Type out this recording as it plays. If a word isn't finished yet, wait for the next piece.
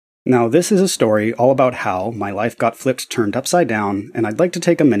Now, this is a story all about how my life got turned upside down, and I'd like to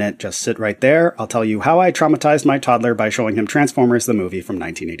take a minute, just sit right there. I'll tell you how I traumatized my toddler by showing him Transformers, the movie from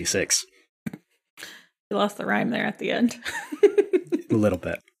 1986. You lost the rhyme there at the end. A little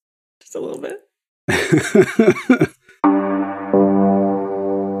bit. Just a little bit.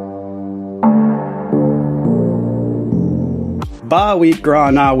 Ba weep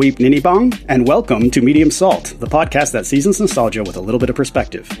gra na weep ninny bong, and welcome to Medium Salt, the podcast that seasons nostalgia with a little bit of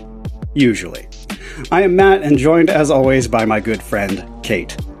perspective. Usually. I am Matt, and joined as always by my good friend,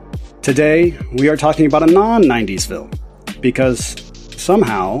 Kate. Today, we are talking about a non-90s film, because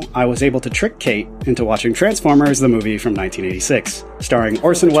somehow I was able to trick Kate into watching Transformers, the movie from 1986, starring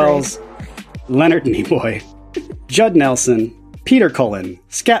Orson Welles, Leonard Nimoy, Judd Nelson, Peter Cullen,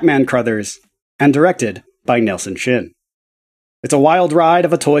 Scatman Crothers, and directed by Nelson Shin. It's a wild ride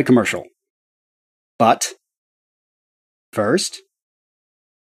of a toy commercial. But first,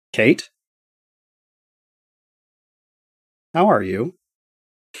 Kate, how are you?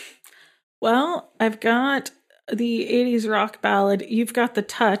 Well, I've got the 80s rock ballad, You've Got the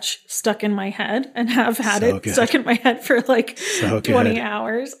Touch, stuck in my head, and have had it stuck in my head for like 20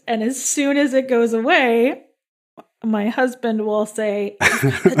 hours. And as soon as it goes away, my husband will say, You've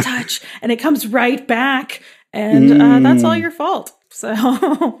got the touch, and it comes right back. And that's all your fault.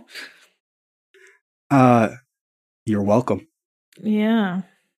 So, you're welcome. Yeah,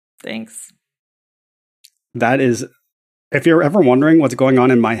 thanks. That is, if you're ever wondering what's going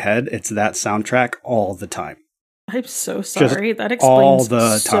on in my head, it's that soundtrack all the time. I'm so sorry. That explains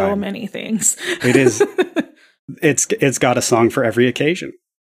so many things. It is. It's got a song for every occasion.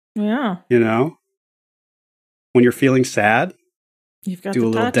 Yeah. You know, when you're feeling sad, you've got do the a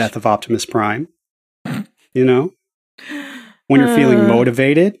little touch. Death of Optimus Prime. You know, when you're feeling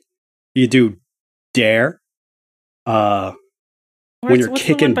motivated, you do Dare. When you're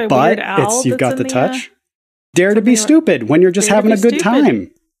kicking butt, it's You've Got the Touch. Dare to be stupid when you're just having a good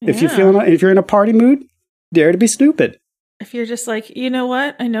time. Yeah. If you're in a party mood, dare to be stupid. If you're just like, you know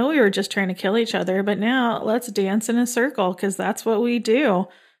what? I know we were just trying to kill each other, but now let's dance in a circle because that's what we do.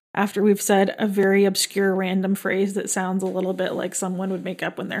 After we've said a very obscure random phrase that sounds a little bit like someone would make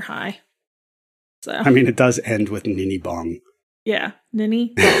up when they're high. So I mean, it does end with ninny bong. Yeah,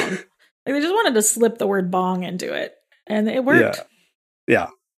 ninny bong. Like they just wanted to slip the word bong into it, and it worked. Yeah.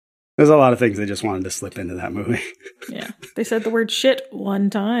 There's a lot of things they just wanted to slip into that movie. Yeah. They said the word shit one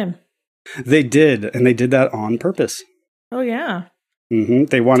time. They did, and they did that on purpose. Oh, yeah. Mm-hmm.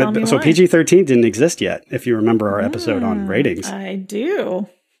 They wanted, so PG-13 didn't exist yet, if you remember our episode on ratings. I do.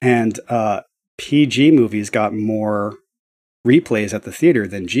 And PG movies got more replays at the theater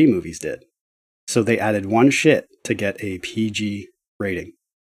than G movies did. So they added one shit to get a PG rating.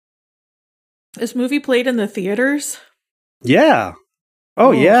 This movie played in the theaters? Yeah.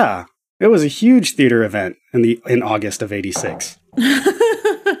 Oh, yeah. It was a huge theater event in August of 86.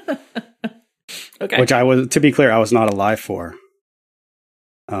 Okay. Which to be clear, I was not alive for.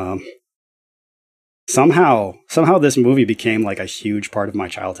 Somehow this movie became like a huge part of my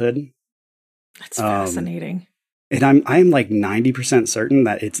childhood. That's fascinating. And I'm like 90% certain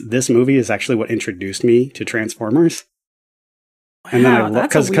that this movie is actually what introduced me to Transformers. Wow, and then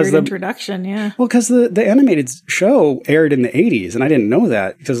that's a weird introduction, yeah. Well, because the animated show aired in the 80s, and I didn't know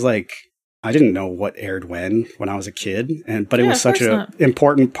that, because, like, I didn't know what aired when I was a kid, but it was such an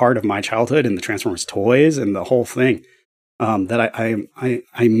important part of my childhood, and the Transformers toys, and the whole thing, that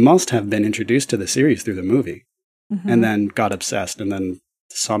I must have been introduced to the series through the movie, and then got obsessed, and then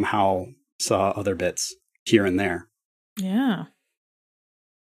somehow saw other bits here and there. Yeah.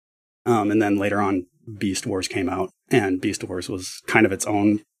 And then later on, Beast Wars came out, and Beast Wars was kind of its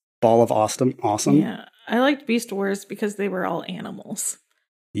own ball of awesome. Yeah, I liked Beast Wars because they were all animals.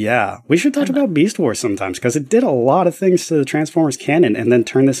 Yeah, we should talk about Beast Wars sometimes, because it did a lot of things to the Transformers canon, and then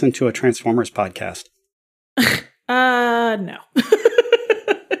turn this into a Transformers podcast. No.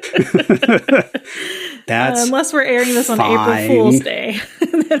 That's unless we're airing this on April Fool's Day,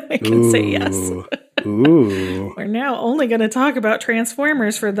 then I can say yes. Ooh. We're now only going to talk about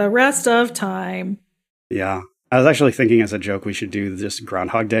Transformers for the rest of time. Yeah. I was actually thinking as a joke we should do just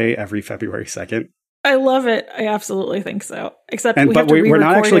Groundhog Day every February 2nd. I love it. I absolutely think so. Except we're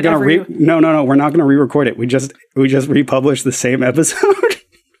not actually going to No, we're not going to re-record it. We just republish the same episode.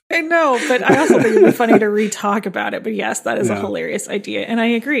 I know, but I also think it'd be funny to re-talk about it. But yes, that is a hilarious idea. And I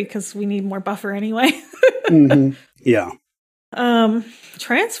agree, because we need more buffer anyway. Yeah.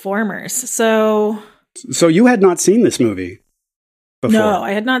 Transformers. So you had not seen this movie before? No,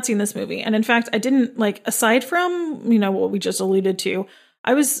 I had not seen this movie. And in fact, I didn't, aside from, what we just alluded to,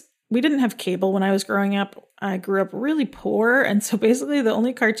 I was we didn't have cable when I was growing up. I grew up really poor. And so basically the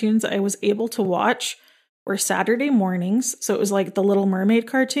only cartoons I was able to watch were Saturday mornings. So it was like the Little Mermaid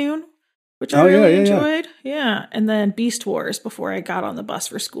cartoon, which I really enjoyed. Yeah. And then Beast Wars before I got on the bus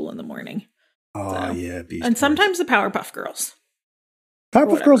for school in the morning. Oh, yeah. Beast Wars. Sometimes the Powerpuff Girls.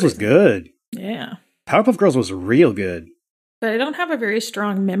 Powerpuff Girls was good. Yeah. Powerpuff Girls was real good. But I don't have a very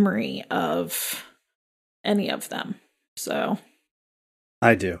strong memory of any of them. So.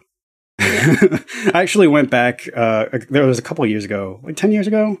 I do. Yeah. I actually went back, there was a couple of years ago, like 10 years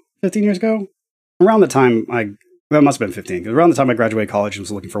ago, 15 years ago. Around the time that must have been 15, because around the time I graduated college and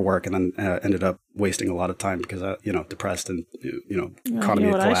was looking for work, and then ended up wasting a lot of time because I, depressed and, economy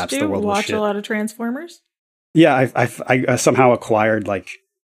had collapsed. The world was shit. Watch a lot of Transformers? Yeah, I somehow acquired like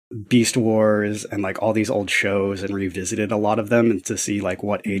Beast Wars and like all these old shows and revisited a lot of them and to see like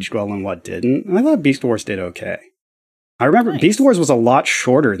what aged well and what didn't. And I thought Beast Wars did okay. I remember Beast Wars was a lot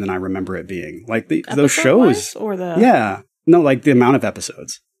shorter than I remember it being. Like those shows, or like the amount of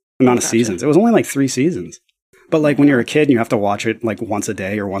episodes, amount of seasons. It was only like 3 seasons. But like when you're a kid and you have to watch it like once a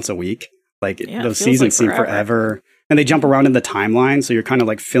day or once a week, like those seasons seem forever. And they jump around in the timeline, so you're kind of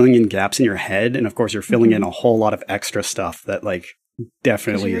like filling in gaps in your head, and of course you're filling in a whole lot of extra stuff that like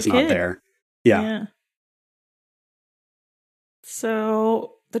definitely is not there. Yeah.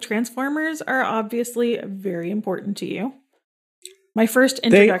 So the Transformers are obviously very important to you. My first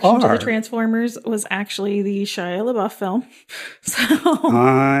introduction to the Transformers was actually the Shia LaBeouf film. So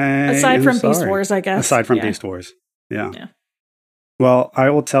aside from Beast Wars, I guess. Aside from Beast Wars. Yeah. Well, I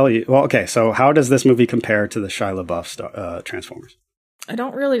will tell you. Well, okay, so how does this movie compare to the Shia LaBeouf Transformers? I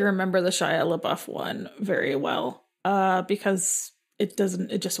don't really remember the Shia LaBeouf one very well because it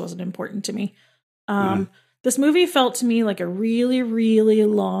just wasn't important to me. This movie felt to me like a really, really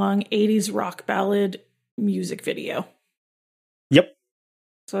long 80s rock ballad music video. Yep.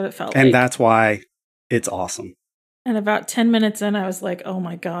 That's what it felt like. And like. That's why it's awesome. And about 10 minutes in, I was like, oh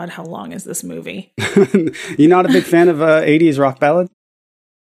my God, how long is this movie? You're not a big fan of 80s rock ballad?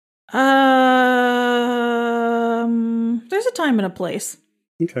 There's a time and a place.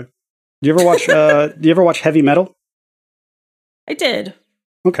 Okay. Do you ever watch heavy metal? I did.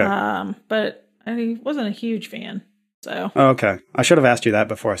 Okay. But I wasn't a huge fan. So. Okay. I should have asked you that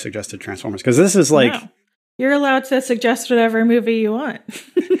before I suggested Transformers, because this is like... No. You're allowed to suggest whatever movie you want.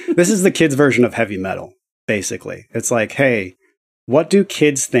 This is the kids' version of heavy metal, basically. It's like, hey, what do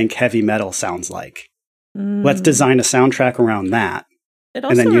kids think heavy metal sounds like? Let's design a soundtrack around that,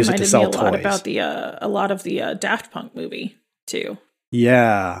 and then use it to sell toys. About a lot of the Daft Punk movie too.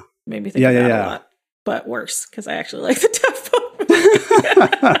 Yeah, made me think of that a lot, but worse because I actually like the Daft Punk movie.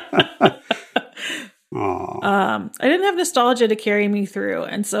 I didn't have nostalgia to carry me through,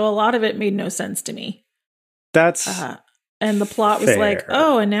 and so a lot of it made no sense to me. That's and the plot was like,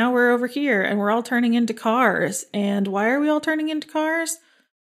 oh, and now we're over here, and we're all turning into cars. And why are we all turning into cars?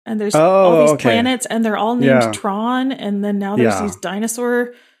 And there's all these planets, and they're all named Tron. And then now there's these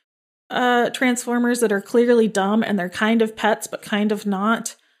dinosaur Transformers that are clearly dumb, and they're kind of pets, but kind of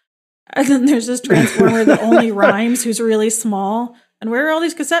not. And then there's this Transformer that only rhymes, who's really small. And where are all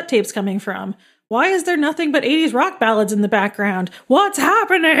these cassette tapes coming from? Why is there nothing but 80s rock ballads in the background? What's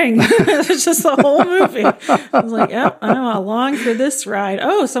happening? It's just the whole movie. I was like, yep, I'm along for this ride.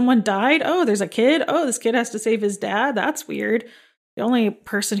 Oh, someone died. Oh, there's a kid. Oh, this kid has to save his dad. That's weird. The only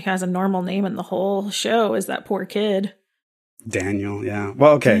person who has a normal name in the whole show is that poor kid. Daniel, yeah.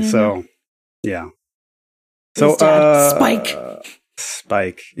 Well, okay, so, yeah. So, Spike.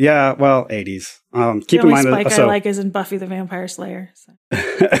 Spike. Yeah, well, 80s. Keep the in mind Spike that... I like is in Buffy the Vampire Slayer.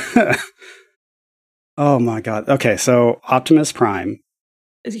 So. Oh my God. Okay, so Optimus Prime.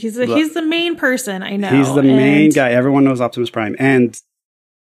 He's the main person, I know. He's the main guy. Everyone knows Optimus Prime. And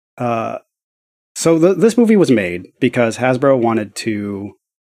so this movie was made because Hasbro,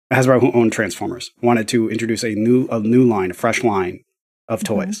 who owned Transformers, wanted to introduce a new line, a fresh line of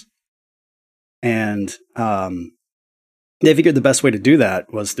toys. And they figured the best way to do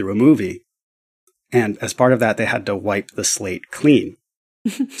that was through a movie. And as part of that, they had to wipe the slate clean.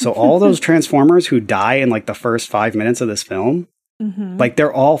 So all those Transformers who die in like the first 5 minutes of this film, like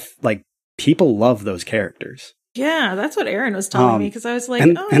they're all like, people love those characters. Yeah, that's what Aaron was telling me, because I was like,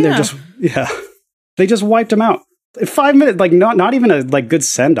 they're just, they just wiped them out. 5 minutes, like not even a like good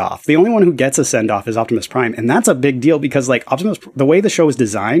send off. The only one who gets a send off is Optimus Prime, and that's a big deal because like the way the show is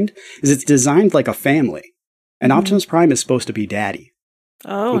designed is it's designed like a family, and Optimus Prime is supposed to be daddy.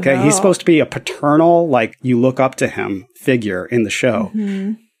 Oh, okay. No. He's supposed to be a paternal, like you look up to him figure in the show.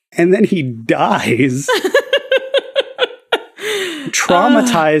 And then he dies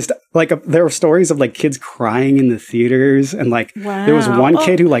traumatized. Like there were stories of like kids crying in the theaters, and like there was one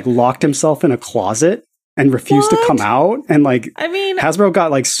kid who like locked himself in a closet and refused to come out. And like, I mean, Hasbro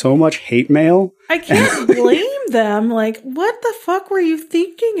got like so much hate mail. I can't blame them. Like, what the fuck were you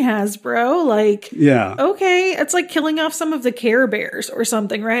thinking, Hasbro? Like, yeah, okay, it's like killing off some of the Care Bears or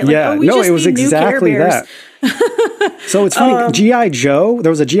something, right? Like, yeah, no, it was exactly that. So it's funny. G.I. Joe. There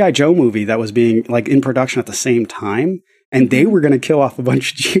was a G.I. Joe movie that was being like in production at the same time. And they were going to kill off a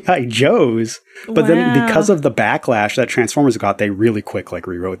bunch of G.I. Joes. But then because of the backlash that Transformers got, they really quick like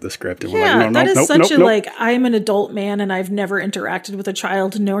rewrote the script. And yeah, that is such a like, I'm an adult man and I've never interacted with a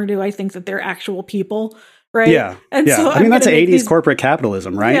child, nor do I think that they're actual people. Right. Yeah. And yeah. So I mean, that's 80s corporate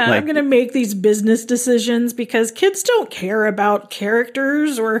capitalism, right? Yeah. Like, I'm going to make these business decisions because kids don't care about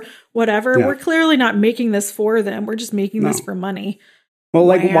characters or whatever. Yeah. We're clearly not making this for them. We're just making this for money. Well,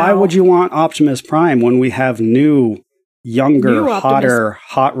 like, why would you want Optimus Prime when we have younger, hotter,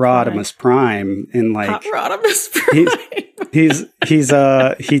 Hot Rodimus Prime in like Hot Rodimus Prime. He's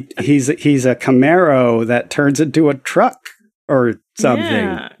a Camaro that turns into a truck or something.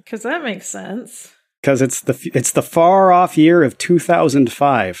 Yeah, because that makes sense. Because it's the far off year of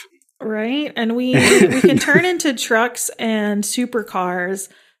 2005, right? And we can turn into trucks and supercars,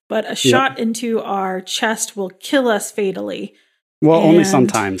 but a shot into our chest will kill us fatally. Well, only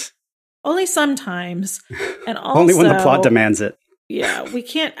sometimes. Only sometimes. And also, only when the plot demands it. Yeah, we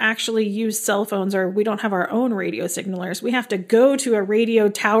can't actually use cell phones, or we don't have our own radio signalers. We have to go to a radio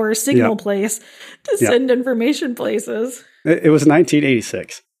tower signal place to send information places. It was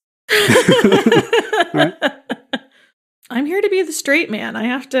 1986. Right. I'm here to be the straight man. I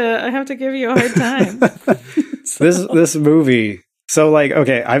have to give you a hard time. This movie. So like,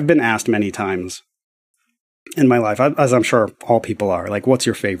 okay, I've been asked many times in my life, as I'm sure all people are, like, what's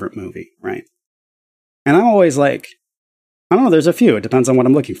your favorite movie, right? And I'm always like, I don't know, there's a few. It depends on what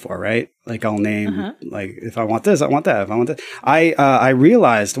I'm looking for, right? Like, I'll name, like, if I want this, I want that. If I want that. I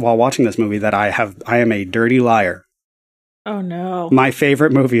realized while watching this movie that I am a dirty liar. Oh, no. My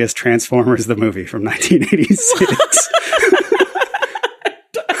favorite movie is Transformers, the movie from 1986.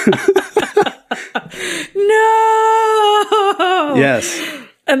 No! Yes.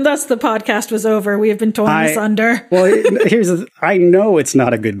 And thus the podcast was over. We have been torn asunder. Well, I know it's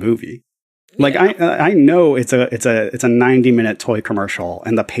not a good movie. Like I know it's a 90-minute toy commercial,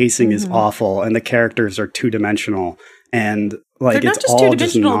 and the pacing is awful, and the characters are 2-dimensional, and like they're it's all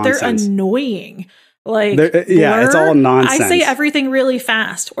just nonsense. They're annoying. Like Blur, it's all nonsense. I say everything really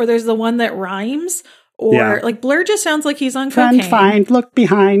fast, or there's the one that rhymes, or like Blur just sounds like he's on cocaine. Find, look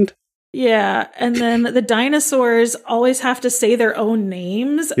behind. Yeah, and then the dinosaurs always have to say their own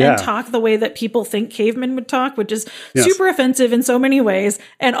names and talk the way that people think cavemen would talk, which is super offensive in so many ways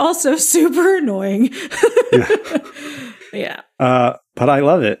and also super annoying. Yeah. But I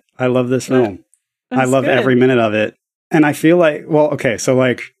love it. I love this film. I love every minute of it. And I feel like, so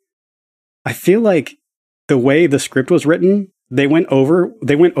like, I feel like the way the script was written, they went over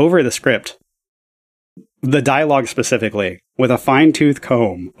the script, the dialogue specifically, with a fine-tooth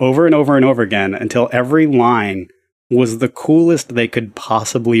comb over and over and over again until every line was the coolest they could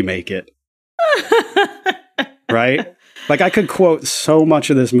possibly make it. Right? Like, I could quote so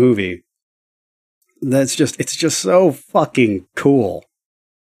much of this movie. It's just so fucking cool.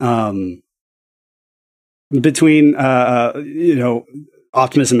 Between,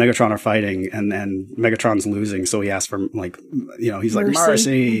 Optimus and Megatron are fighting, and Megatron's losing, so he asks for, like, he's like,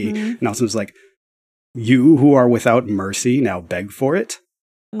 mercy. And Optimus is like, you who are without mercy now beg for it?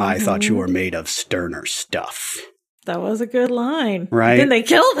 I thought you were made of sterner stuff. That was a good line. Right? Then they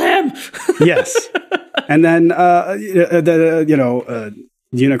killed him! Yes. And then,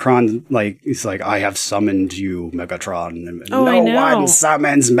 Unicron, like, he's like, I have summoned you, Megatron. And no one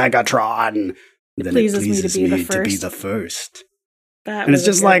summons Megatron. Then it pleases me to be the first. And it's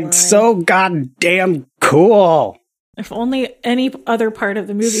just like, so goddamn cool. If only any other part of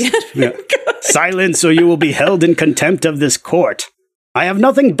the movie had been good. Silence, or you will be held in contempt of this court. I have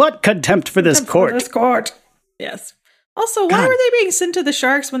nothing but contempt for this court. Yes. Also, why were they being sent to the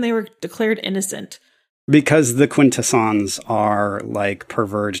sharks when they were declared innocent? Because the Quintessons are, like,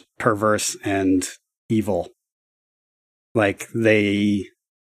 perverse and evil. Like, they...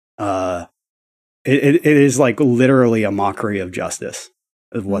 It is, like, literally a mockery of justice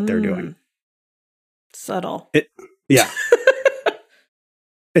of what they're doing. Subtle. Yeah.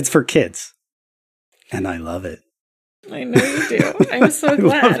 It's for kids. And I love it. I know you do. I'm so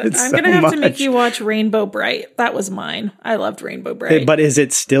glad. I'm going to have to make you watch Rainbow Bright. That was mine. I loved Rainbow Bright. But is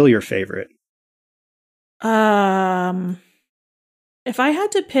it still your favorite? If I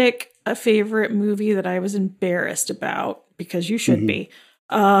had to pick a favorite movie that I was embarrassed about, because you should be.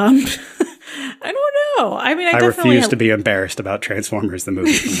 I don't know. I mean, I refuse to be embarrassed about Transformers, the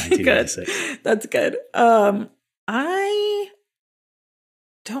movie from 1996. Good. That's good. I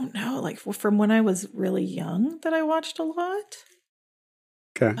don't know, like from when I was really young that I watched a lot.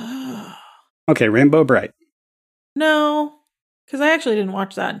 Okay. Okay, Rainbow Bright. No, because I actually didn't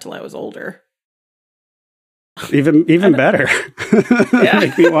watch that until I was older. Even better.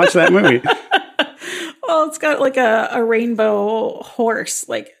 Make me watch that movie. Well, it's got like a rainbow horse,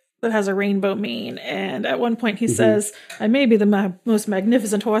 like that has a rainbow mane, and at one point he says, "I may be the most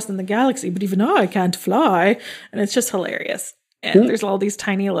magnificent horse in the galaxy, but even I can't fly," and it's just hilarious. And there's all these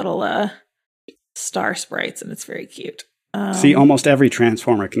tiny little star sprites, and it's very cute. See, almost every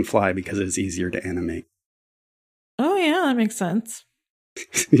Transformer can fly because it's easier to animate. Oh yeah, that makes sense.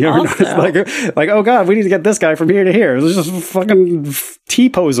 You ever notice, like, oh god, we need to get this guy from here to here. Let's just fucking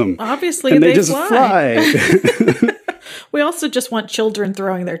T-pose him. Obviously, and they just fly. We also just want children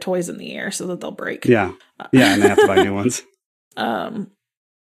throwing their toys in the air so that they'll break. Yeah, and they have to buy new ones. Yeah,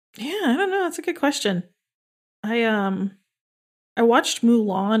 I don't know. That's a good question. I watched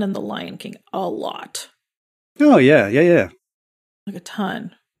Mulan and The Lion King a lot. Oh yeah. Like a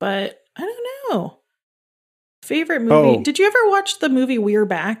ton, but I don't know. Favorite movie? Oh. Did you ever watch the movie We're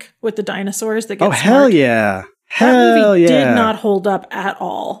Back with the dinosaurs that get smart? Hell yeah. That movie did not hold up at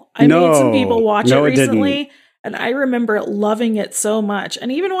all. I made some people watch it recently, and I remember loving it so much.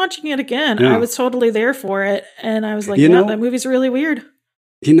 And even watching it again, I was totally there for it. And I was like, that movie's really weird.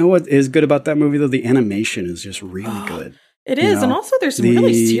 You know what is good about that movie, though? The animation is just really good. It is. And also there's some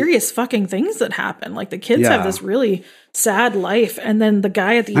really serious fucking things that happen. Like the kids have this really sad life. And then the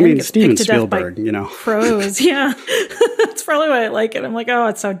guy at the end gets Steven picked to Spielberg, death by crows. Yeah. That's probably why I like it. I'm like, oh,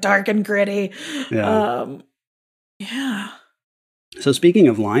 it's so dark and gritty. Yeah. So speaking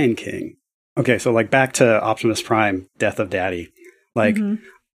of Lion King, okay, so like back to Optimus Prime, Death of Daddy. Like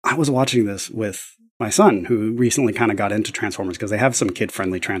I was watching this with my son, who recently kind of got into Transformers because they have some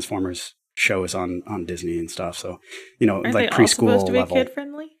kid-friendly Transformers shows on Disney and stuff. So, Aren't like they preschool all supposed to be level.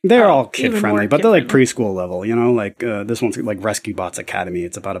 Kid-friendly? They're all kid-friendly, but they're like preschool level, like this one's like Rescue Bots Academy.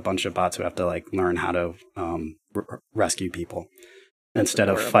 It's about a bunch of bots who have to like learn how to rescue people instead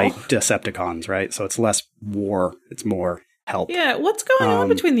of fight Decepticons, right? So it's less war, it's more help. Yeah, what's going on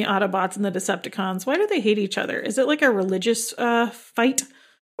between the Autobots and the Decepticons? Why do they hate each other? Is it like a religious fight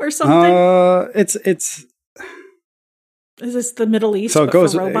or something? It's Is this the Middle East for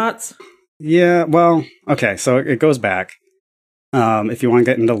robots? Yeah, well, okay, so it goes back. If you want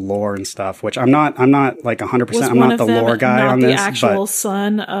to get into lore and stuff, which I'm not like 100%. I'm not the lore guy on this. The actual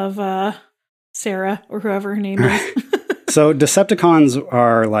son of Sarah or whoever her name is. So Decepticons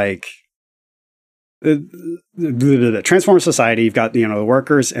are like the Transformer Society. You've got the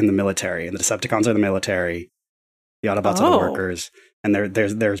workers and the military, and the Decepticons are the military. The Autobots are the workers, and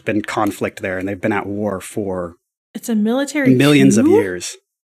there's been conflict there, and they've been at war for millions of years.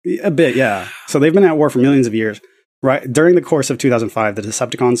 A bit, yeah. So they've been at war for millions of years. Right during the course of 2005, the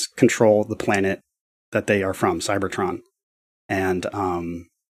Decepticons control the planet that they are from, Cybertron, and the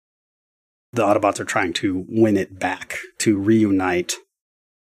Autobots are trying to win it back to reunite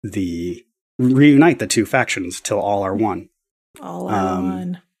the two factions till all are one. All are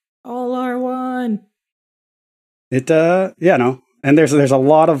one. All are one. It and there's a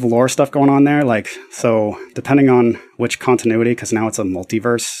lot of lore stuff going on there. Like, so depending on which continuity, because now it's a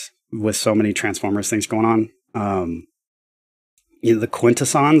multiverse with so many Transformers things going on. The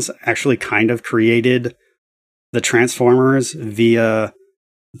Quintessons actually kind of created the Transformers via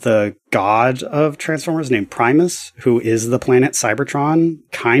the god of Transformers named Primus, who is the planet Cybertron,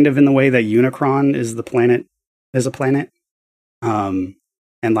 kind of in the way that Unicron is a planet. And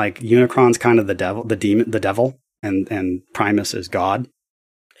like Unicron's kind of the devil, and Primus is God.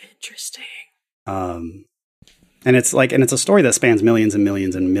 Interesting. And it's a story that spans millions and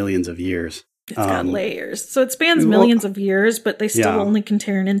millions and millions of years. It's got layers. So it spans millions of years, but they still only can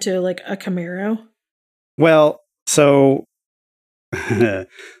turn into like a Camaro. Well, so they're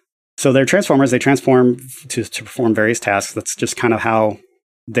Transformers. They transform to perform various tasks. That's just kind of how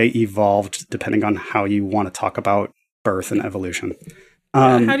they evolved, depending on how you want to talk about birth and evolution.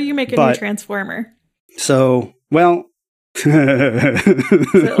 How do you make a new Transformer? So, well... Is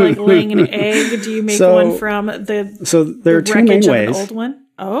it like laying an egg? Do you make one from the So there are two main ways. Of an old one?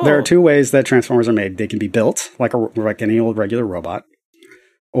 Oh. There are two ways that Transformers are made. They can be built like any old regular robot.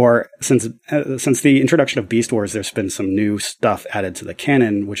 Or since the introduction of Beast Wars, there's been some new stuff added to the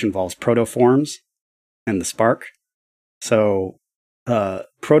canon, which involves protoforms and the spark. So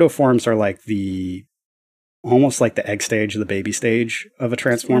protoforms are like the almost like the egg stage, the baby stage of a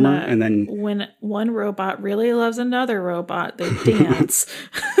Transformer. And then when one robot really loves another robot, they dance.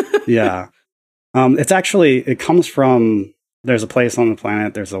 Yeah. It comes from, there's a place on the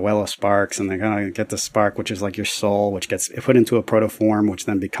planet, there's a well of sparks, and they're going to get the spark, which is like your soul, which gets put into a protoform, which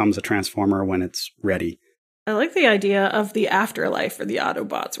then becomes a Transformer when it's ready. I like the idea of the afterlife for the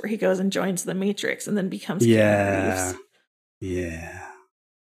Autobots, where he goes and joins the Matrix and then becomes Keanu Reeves.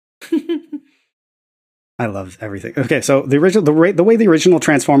 I love everything. Okay, so the way the original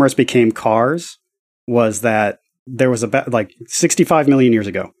Transformers became cars was that there was about like 65 million years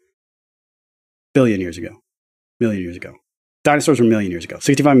ago. Billion years ago. Million years ago. Dinosaurs were a million years ago.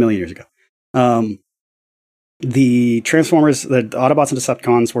 65 million years ago. The Transformers, the Autobots and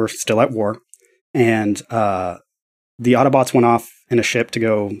Decepticons were still at war. And the Autobots went off in a ship to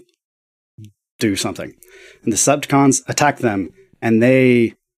go do something. And the Decepticons attacked them. And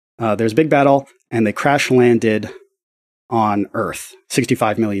there's a big battle. And they crash landed on Earth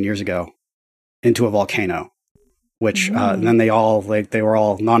 65 million years ago into a volcano. Which and then they were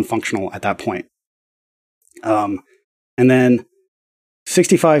all non-functional at that point. And then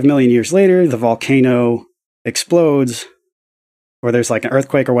 65 million years later, the volcano explodes, or there's like an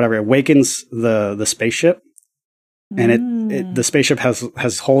earthquake or whatever. It awakens the spaceship, and the spaceship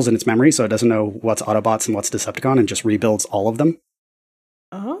has holes in its memory, so it doesn't know what's Autobots and what's Decepticon, and just rebuilds all of them.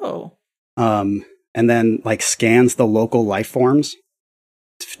 Oh. And then like scans the local life forms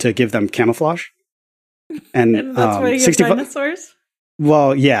to give them camouflage. And that's why you have dinosaurs?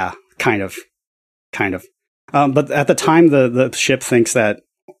 Well, yeah, kind of. But at the time, the ship thinks that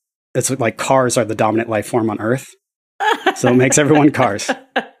it's like cars are the dominant life form on Earth. So it makes everyone cars.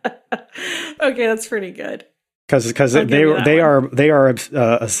 Okay, that's pretty good. Because they are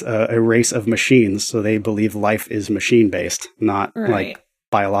a race of machines, so they believe life is machine based, not like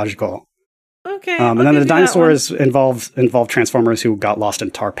biological. Okay. And then the dinosaurs involve Transformers who got lost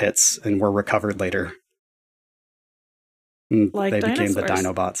in tar pits and were recovered later. Like they dinosaurs. became the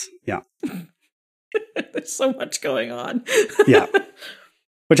Dinobots. Yeah. There's so much going on. Yeah.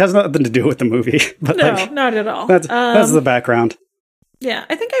 Which has nothing to do with the movie. But no, not at all. That's the background. Yeah,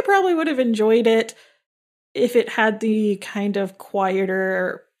 I think I probably would have enjoyed it if it had the kind of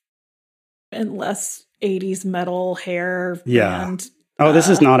quieter and less 80s metal hair. Yeah. And, this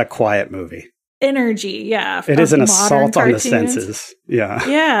is not a quiet movie. Energy, yeah. It is an assault on the senses. Yeah.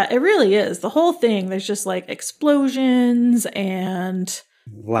 Yeah, it really is. The whole thing, there's just like explosions and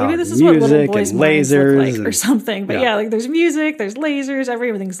loud maybe this is music what little boys' and minds lasers look like or something. But yeah, like there's music, there's lasers,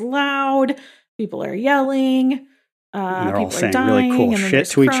 everything's loud, people are yelling, and they're people all saying are dying, really cool shit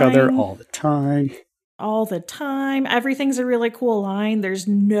to each other all the time. All the time. Everything's a really cool line. There's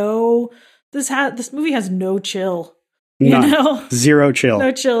no this movie has no chill. You know? Zero chill.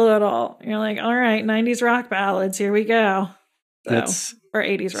 No chill at all. You're like, all right, 90s rock ballads, here we go. So, or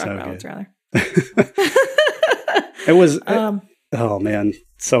 80s rock ballads, rather. It was, oh man,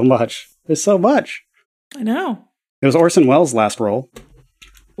 so much. There's so much. I know. It was Orson Welles' last role.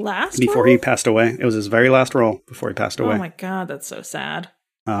 Before Role? he passed away. It was his very last role before he passed away. Oh my God, that's so sad.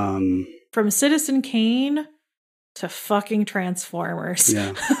 From Citizen Kane to fucking Transformers.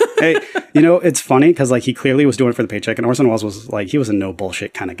 Yeah. Hey, it's funny because like he clearly was doing it for the paycheck, and Orson Welles was like, he was a no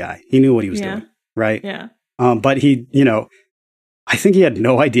bullshit kind of guy. He knew what he was doing, right? Yeah. But he, I think he had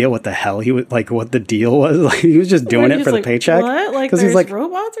no idea what the hell he was like, what the deal was. Like he was just doing it for the paycheck. What? Like there's like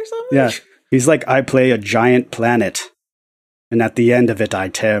robots or something? Yeah. He's like, I play a giant planet, and at the end of it, I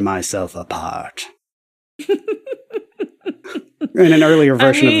tear myself apart. In an earlier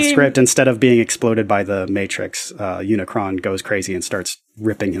version of the script, instead of being exploded by the Matrix, Unicron goes crazy and starts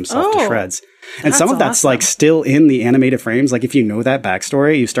ripping himself to shreds. And some of that's like still in the animated frames. Like if you know that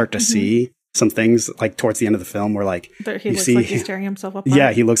backstory, you start to see some things like towards the end of the film where like he looks like he's tearing himself apart.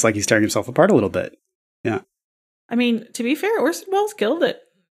 Yeah, he looks like he's tearing himself apart a little bit. Yeah. I mean, to be fair, Orson Welles killed it.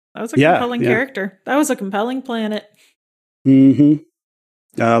 That was a compelling character. That was a compelling planet. Mm-hmm.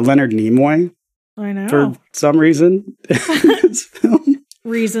 Leonard Nimoy. I know. For some reason. This film.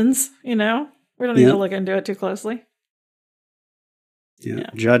 Reasons, we don't need to look into it too closely. Yeah.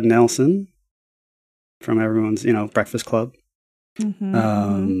 Judd Nelson from everyone's, Breakfast Club.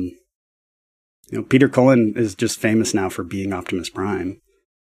 Mm-hmm. Peter Cullen is just famous now for being Optimus Prime.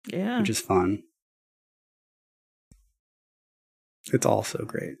 Yeah. Which is fun. It's all so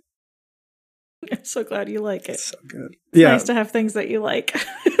great. I'm so glad you like it. It's so good. It's nice to have things that you like.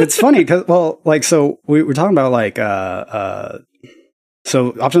 It's funny because, so we were talking about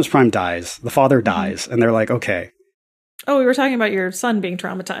so Optimus Prime dies, the father dies, and they're like, okay. Oh, we were talking about your son being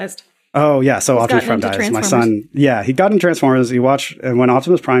traumatized. Oh yeah, so Optimus Prime dies. My son, he got in Transformers. He watched, and when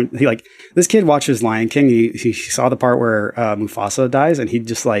Optimus Prime, this kid watches Lion King. He saw the part where Mufasa dies, and he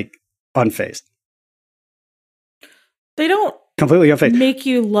just like unfazed. They don't completely unfazed. Make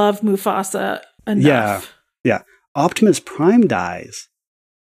you love Mufasa enough. Yeah. Optimus Prime dies.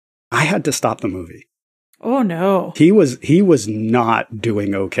 I had to stop the movie. Oh no, he was not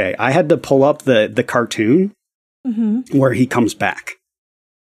doing okay. I had to pull up the cartoon where he comes back.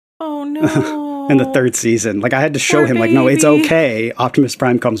 Oh no. In the 3rd season. Like I had to show him like, no, it's okay. Optimus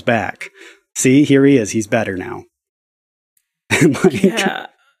Prime comes back. See, here he is. He's better now. Yeah.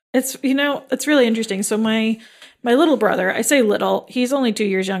 It's, it's really interesting. So my little brother, I say little, he's only 2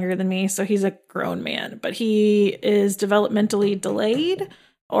 years younger than me. So he's a grown man, but he is developmentally delayed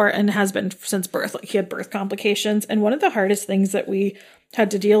and has been since birth. Like he had birth complications. And one of the hardest things that we had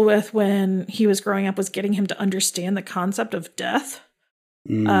to deal with when he was growing up was getting him to understand the concept of death.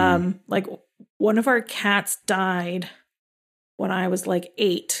 Like one of our cats died when I was like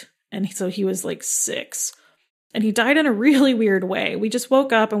 8, and so he was like 6, and he died in a really weird way. We just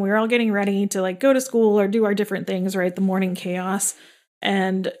woke up and we were all getting ready to like go to school or do our different things, right? The morning chaos.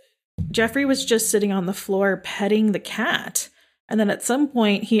 And Jeffrey was just sitting on the floor petting the cat. And then at some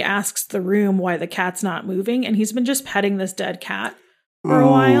point he asks the room why the cat's not moving. And he's been just petting this dead cat for a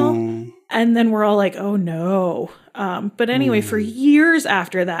while. And then we're all like, oh no. But anyway, for years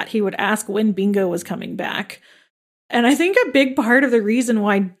after that, he would ask when Bingo was coming back. And I think a big part of the reason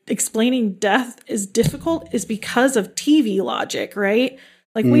why explaining death is difficult is because of TV logic, right?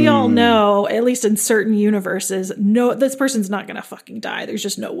 Like we all know, at least in certain universes, no, this person's not going to fucking die. There's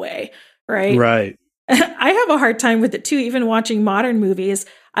just no way, right? Right. I have a hard time with it too. Even watching modern movies,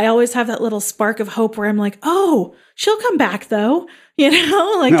 I always have that little spark of hope where I'm like, oh, she'll come back though.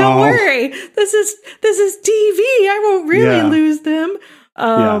 Like, don't worry. This is TV. I won't really lose them.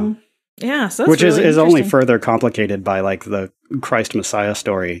 So which really is only further complicated by like the Christ Messiah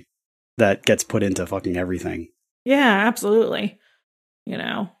story that gets put into fucking everything. Yeah, absolutely.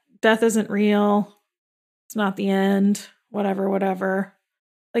 Death isn't real. It's not the end. Whatever.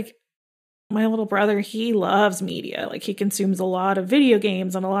 Like my little brother, he loves media. Like he consumes a lot of video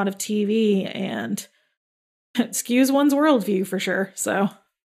games and a lot of TV, and it skews one's worldview for sure. So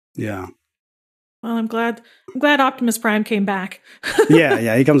yeah. Well, I'm glad Optimus Prime came back.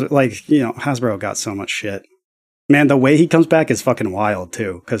 yeah, he comes like, Hasbro got so much shit. Man, the way he comes back is fucking wild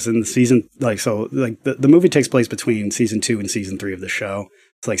too. Because in the season, the movie takes place between season 2 and season 3 of the show.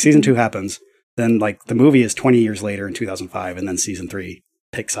 So like season 2 happens, then like the movie is 20 years later in 2005, and then season 3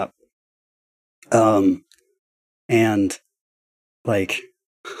 picks up. And like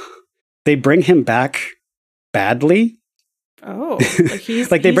they bring him back badly. Oh, like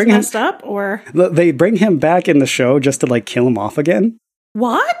he's like they bring messed up, or they bring him back in the show just to like kill him off again.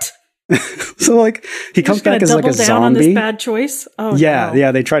 What? So like he comes back as like a zombie. On this bad choice. Oh yeah,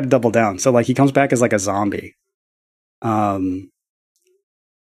 yeah. They tried to double down. So like he comes back as like a zombie. And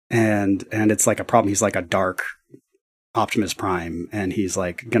it's like a problem. He's like a dark Optimus Prime, and he's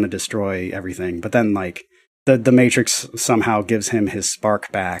like gonna destroy everything. But then like the Matrix somehow gives him his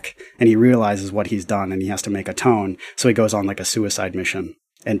spark back, and he realizes what he's done, and he has to make atone. So he goes on like a suicide mission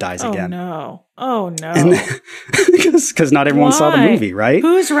and dies again. Oh no! Because not everyone saw the movie, right?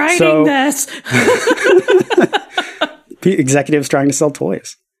 Who's writing this? Executives trying to sell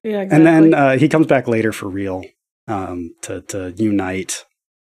toys. Yeah, exactly. And then he comes back later for real to unite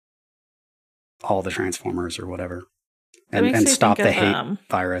all the Transformers or whatever. And stop the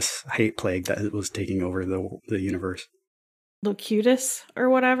hate plague that was taking over the universe. Locutus or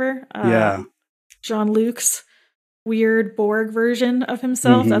whatever. Yeah. Jean-Luc's weird Borg version of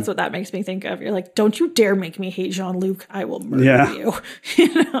himself. That's what that makes me think of. You're like, don't you dare make me hate Jean-Luc. I will murder you.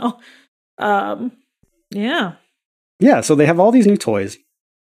 Yeah. Yeah, so they have all these new toys.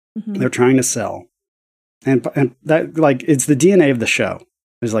 They're trying to sell. And that like it's the DNA of the show.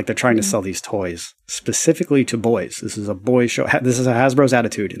 Is like they're trying to sell these toys specifically to boys. This is a boy show. This is a Hasbro's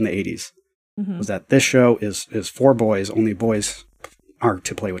attitude in the 80s. Was that this show is for boys. Only boys are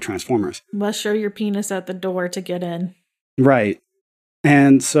to play with Transformers. Must show your penis at the door to get in. Right.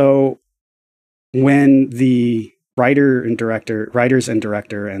 And so when the writers and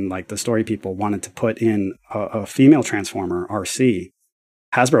director and like the story people wanted to put in a female Transformer, RC,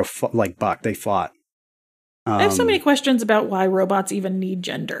 Hasbro they fought. I have so many questions about why robots even need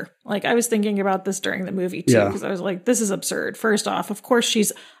gender. Like, I was thinking about this during the movie, too, because I was like, this is absurd. First off, of course,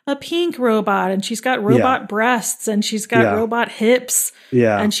 she's a pink robot, and she's got robot breasts, and she's got robot hips,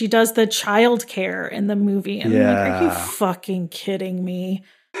 and she does the child care in the movie. And I'm like, are you fucking kidding me?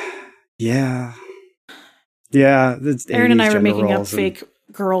 Yeah. Yeah. Aaron and I were making up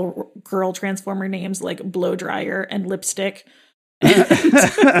girl Transformer names like Blow Dryer and Lipstick. Because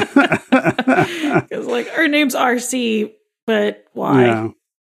like her name's RC, but why?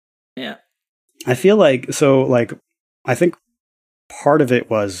 Yeah. I feel like I think part of it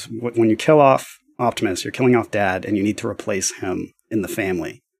was when you kill off Optimus, you're killing off Dad, and you need to replace him in the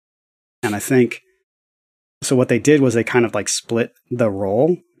family. And I think so. What they did was they kind of like split the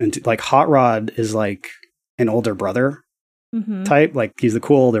role into like Hot Rod is like an older brother type, like he's the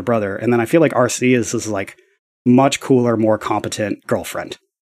cool older brother, and then I feel like RC is this like much cooler, more competent girlfriend.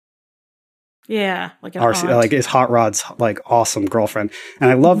 Yeah, like an RC, aunt. like is Hot Rod's like awesome girlfriend, and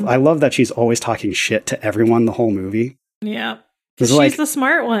I love that she's always talking shit to everyone the whole movie. Yeah, because she's like, the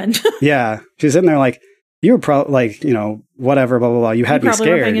smart one. Yeah, she's in there like, you were probably like, whatever, blah blah blah. You had me probably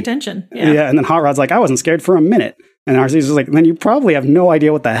scared. Weren't paying attention. Yeah, and then Hot Rod's like, I wasn't scared for a minute, and RC's just like, then you probably have no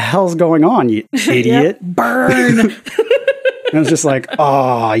idea what the hell's going on, you idiot. Burn. And it's just like,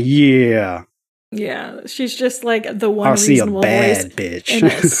 oh yeah. Yeah, she's just like the one RC reasonable a bad voice bitch in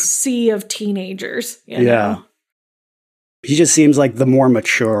a sea of teenagers. You know? She just seems like the more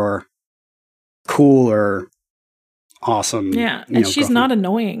mature, cooler, awesome. Yeah, and she's not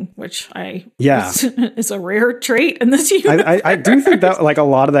annoying, which is a rare trait in this universe. I do think that like a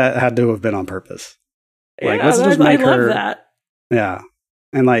lot of that had to have been on purpose. Like, let's just make her. Love that. Yeah,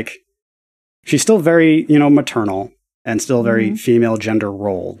 and like she's still very maternal and still very female gender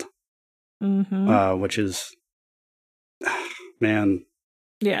rolled. Which is, man.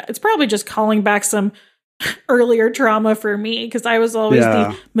 Yeah, it's probably just calling back some earlier trauma for me, because I was always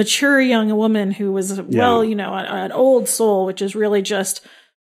the mature young woman who was, an old soul, which is really just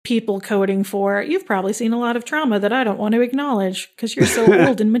people coding for, you've probably seen a lot of trauma that I don't want to acknowledge because you're so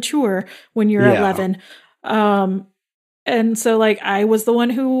old and mature when you're 11. And so, like, I was the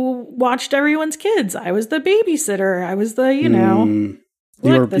one who watched everyone's kids. I was the babysitter. I was the,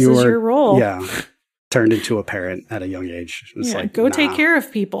 this is your role. Yeah. Turned into a parent at a young age. It's like, go take care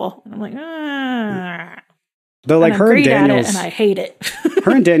of people. And I'm like, Though, like, her and Daniel's, and I hate it.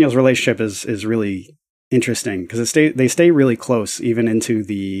 her and Daniel's relationship is really interesting because they stay really close even into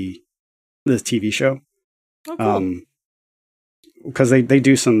the TV show. Oh, cool. Because they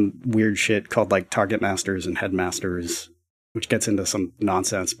do some weird shit called like Target Masters and Headmasters, which gets into some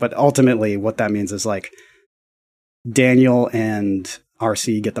nonsense. But ultimately, what that means is like Daniel and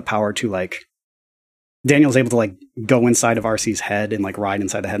RC get the power to like. Daniel's able to like go inside of RC's head and like ride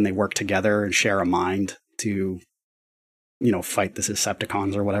inside the head, and they work together and share a mind to, fight the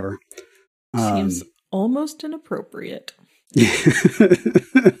Decepticons or whatever. Seems almost inappropriate. It's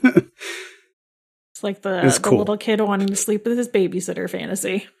like the little kid wanting to sleep with his babysitter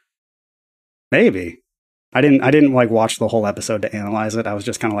fantasy. Maybe. I didn't like watch the whole episode to analyze it. I was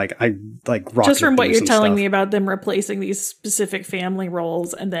just kind of like, just from what you're telling me about them replacing these specific family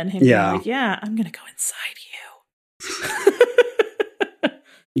roles, and then him being like, yeah, I'm going to go inside you.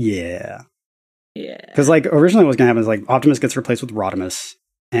 Yeah. Yeah. Because like originally what's going to happen is like Optimus gets replaced with Rodimus,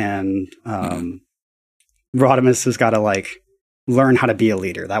 and Rodimus has got to like learn how to be a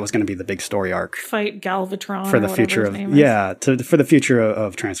leader. That was going to be the big story arc. Fight Galvatron for the future of for the future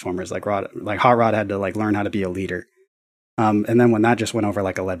of Transformers. Like Hot Rod had to like learn how to be a leader. And then when that just went over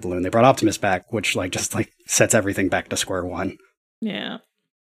like a lead balloon, they brought Optimus back, which like just like sets everything back to square one. Yeah.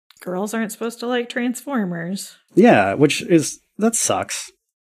 Girls aren't supposed to like Transformers. Yeah, that sucks.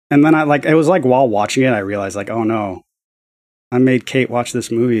 And then it was like while watching it, I realized like, oh no, I made Kate watch this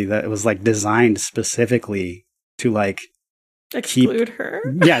movie that was like designed specifically to like exclude her.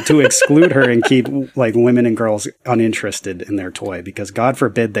 Yeah, to exclude her and keep like women and girls uninterested in their toy, because God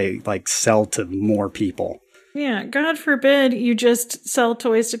forbid they like sell to more people. Yeah, God forbid you just sell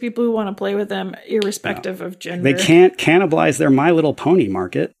toys to people who want to play with them, irrespective of gender. They can't cannibalize their My Little Pony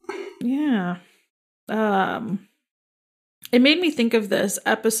market. Yeah. It made me think of this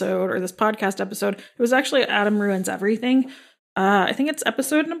episode, or this podcast episode. It was actually Adam Ruins Everything. I think it's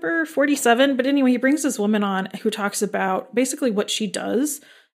episode number 47. But anyway, he brings this woman on who talks about basically what she does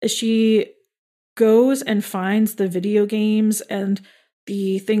is she goes and finds the video games and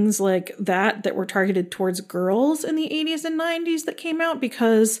the things like that were targeted towards girls in the 80s and 90s that came out,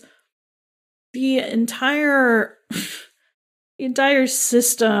 because the entire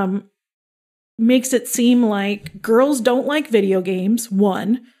system makes it seem like girls don't like video games,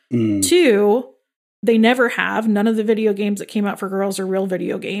 1. 2, they never have. None of the video games that came out for girls are real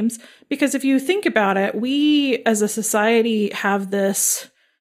video games. Because if you think about it, we as a society have this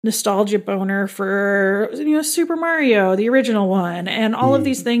nostalgia boner for, Super Mario, the original one, and all of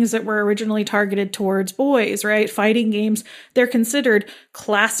these things that were originally targeted towards boys, right? Fighting games, they're considered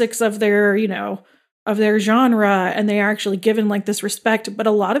classics of their, of their genre, and they are actually given like this respect. But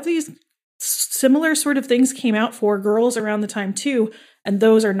a lot of these similar sort of things came out for girls around the time too, and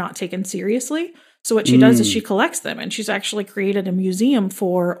those are not taken seriously. So what she does is she collects them, and she's actually created a museum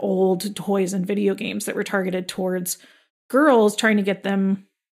for old toys and video games that were targeted towards girls, trying to get them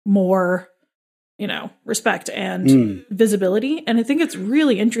more, you know, respect and visibility. And I think it's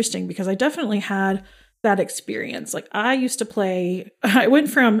really interesting because I definitely had that experience. Like I used to play, I went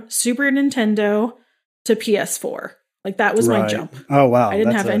from Super Nintendo to PS4. Like that was my jump. Oh, wow. I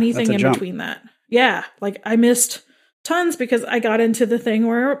didn't have anything in between that. Yeah. Like I missed tons because I got into the thing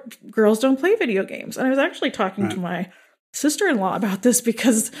where girls don't play video games. And I was actually talking to my sister-in-law about this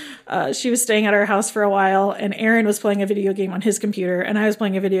because she was staying at our house for a while, and Aaron was playing a video game on his computer and I was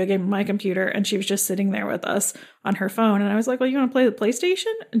playing a video game on my computer, and she was just sitting there with us on her phone. And I was like, well, you want to play the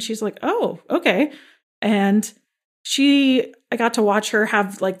PlayStation? And she's like, oh, okay. And I got to watch her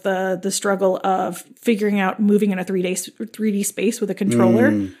have like the struggle of figuring out moving in a 3D space with a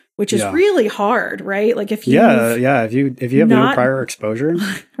controller, which is really hard, right? Like if you if you have no prior exposure,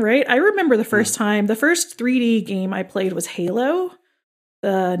 right? I remember the first 3D game I played was Halo,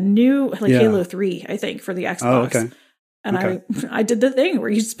 the new Halo 3, I think, for the Xbox. Oh, okay. And I did the thing where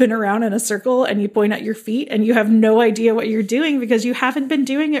you spin around in a circle and you point at your feet and you have no idea what you're doing because you haven't been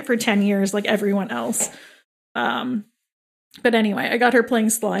doing it for 10 years like everyone else. But anyway, I got her playing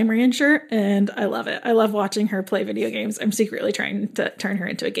Slime Rancher and I love it. I love watching her play video games. I'm secretly trying to turn her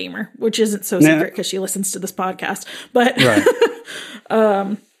into a gamer, which isn't so secret because she listens to this podcast. But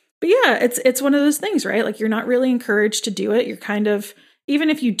but yeah, it's one of those things, right? Like you're not really encouraged to do it. You're kind of, even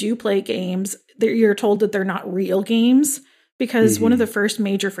if you do play games, you're told that they're not real games because one of the first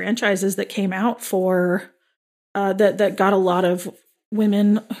major franchises that came out for that got a lot of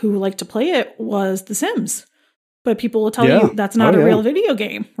women who like to play it was The Sims. But people will tell you that's not a real video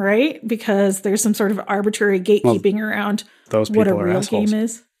game, right? Because there's some sort of arbitrary gatekeeping around what a real game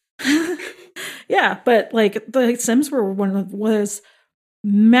is. Yeah, but like the Sims was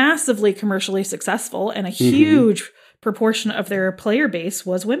massively commercially successful, and a huge proportion of their player base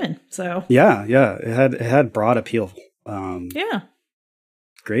was women. So it had broad appeal. Great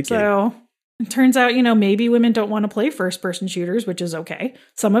game. So it turns out, maybe women don't want to play first-person shooters, which is okay.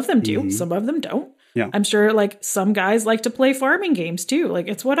 Some of them do, some of them don't. Yeah. I'm sure like some guys like to play farming games too. Like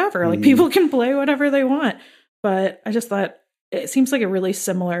it's whatever. Like people can play whatever they want. But I just thought it seems like a really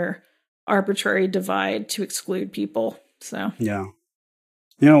similar arbitrary divide to exclude people. So yeah.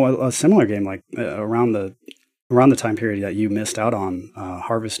 A similar game like around the time period that you missed out on,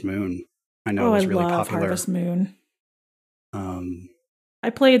 Harvest Moon. I know it was really popular. Harvest Moon. I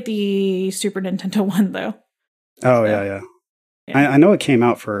played the Super Nintendo one though. Oh yeah. I know it came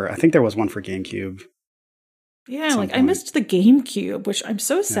out I think there was one for GameCube. Yeah, like I missed the GameCube, which I'm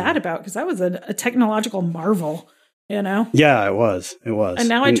so sad about because that was a technological marvel, Yeah, it was. And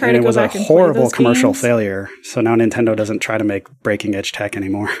now I try to go back and play those games. It was a horrible commercial failure. So now Nintendo doesn't try to make breaking edge tech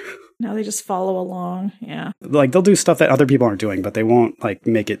anymore. Now they just follow along. Yeah. Like they'll do stuff that other people aren't doing, but they won't like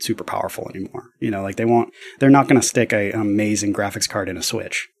make it super powerful anymore. Like they're not going to stick an amazing graphics card in a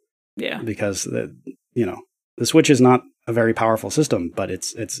Switch. Yeah. Because the Switch is not a very powerful system, but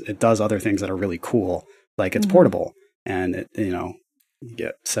it does other things that are really cool. Like it's portable and you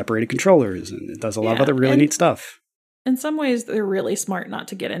get separated controllers and it does a lot of other really neat stuff. In some ways, they're really smart not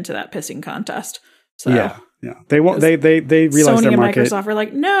to get into that pissing contest. So yeah. They won't. They realize Sony their and market. Microsoft are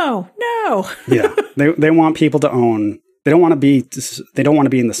like, no. Yeah, they want people to own. They don't want to be. They don't want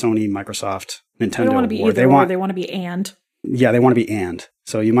to be in the Sony, Microsoft, Nintendo. They don't want to be either. They want to be and. Yeah, they want to be and.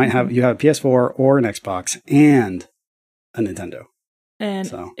 So you might have a PS4 or an Xbox and a Nintendo.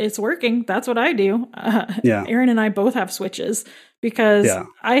 And it's working. That's what I do. Yeah. Aaron and I both have Switches because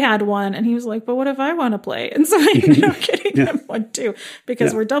I had one and he was like, but what if I want to play? And so I ended up getting him one too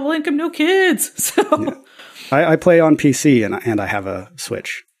because we're double income, no kids. So I play on PC and I have a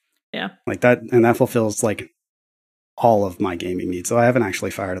Switch. Yeah. Like that. And that fulfills like all of my gaming needs. So I haven't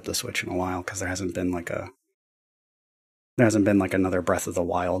actually fired up the Switch in a while because there hasn't been like another Breath of the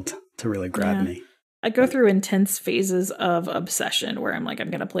Wild to really grab me. I go through intense phases of obsession where I'm like,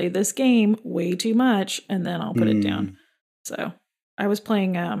 I'm going to play this game way too much, and then I'll put it down. So I was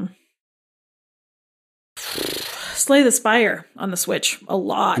playing Slay the Spire on the Switch a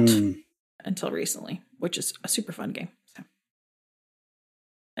lot until recently, which is a super fun game. So.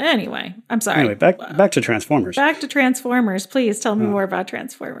 Anyway, I'm sorry. Anyway, back to Transformers. Back to Transformers. Please tell me more about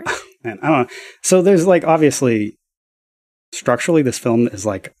Transformers. Man, I don't know. So there's like, obviously, structurally, this film is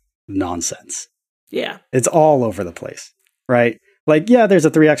like nonsense. Yeah. It's all over the place, right? Like, yeah, there's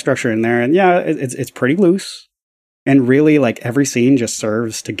a 3-act structure in there, and yeah, it's pretty loose. And really, like, every scene just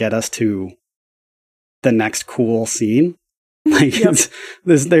serves to get us to the next cool scene. Like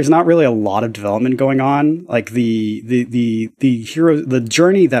there's not really a lot of development going on. Like the hero, the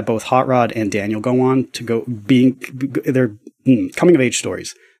journey that both Hot Rod and Daniel go on to go they're coming of age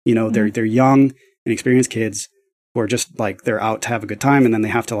stories. You know, they're young, inexperienced kids who are just like, they're out to have a good time, and then they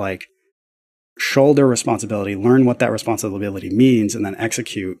have to like shoulder responsibility, learn what that responsibility means, and then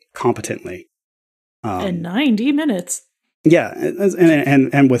execute competently. In 90 minutes. Yeah,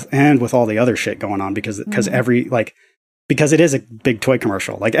 and with all the other shit going on, because because it is a big toy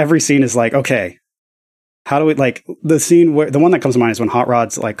commercial. Like every scene is like, okay, how do we, like the scene where the one that comes to mind is when Hot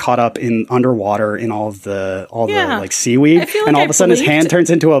Rod's like caught up in underwater in all the like seaweed, and all of a sudden his hand turns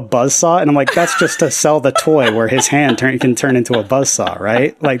into a buzzsaw, and I'm like, that's just to sell the toy where his hand can turn into a buzzsaw,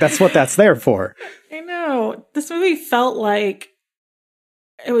 right? Like that's what that's there for. I know. This movie felt like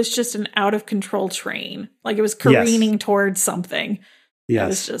it was just an out of control train. Like it was careening towards something. Yes. It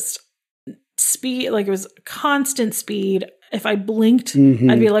was just speed, like it was constant speed. If I blinked,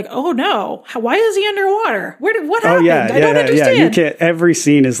 I'd be like, "Oh no! Why is he underwater? What happened? I don't understand." Yeah. You can't. Every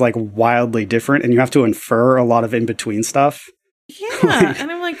scene is like wildly different, and you have to infer a lot of in between stuff. Yeah,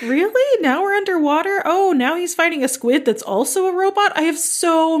 and I'm like, really? Now we're underwater? Oh, now he's fighting a squid that's also a robot? I have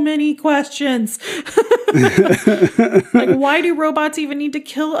so many questions. Like, why do robots even need to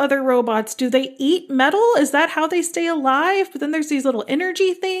kill other robots? Do they eat metal? Is that how they stay alive? But then there's these little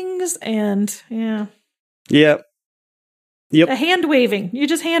energy things, and yeah. Yep. The hand waving. You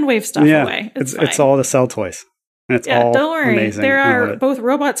just hand wave stuff away. It's all the sell toys. And it's all don't worry. amazing. There are both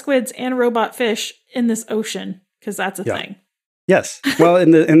robot squids and robot fish in this ocean, because that's a thing. Yes. Well,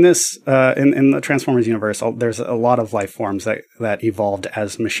 in the Transformers universe, there's a lot of life forms that evolved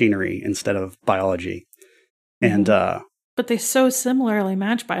as machinery instead of biology. And but they so similarly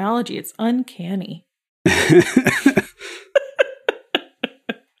match biology. It's uncanny. It's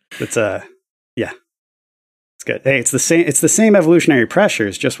it's good. Hey, it's the same evolutionary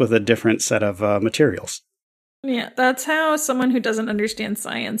pressures, just with a different set of materials. Yeah, that's how someone who doesn't understand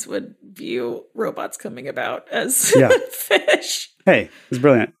science would view robots coming about as fish. Hey, it's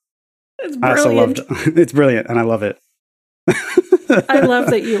brilliant. It's brilliant. It's brilliant, and I love it. I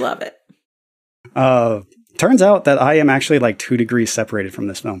love that you love it. Turns out that I am actually like 2 degrees separated from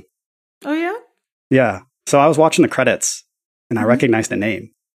this film. Oh, yeah? Yeah. So I was watching the credits, and I recognized the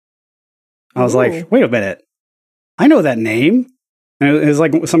name. I was like, wait a minute. I know that name. And it was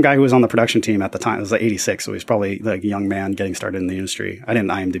like some guy who was on the production team at the time. It was like 86, so he was probably like a young man getting started in the industry. I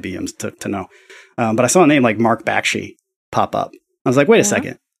didn't IMDb him to know. But I saw a name like Mark Bakshi pop up. I was like, wait a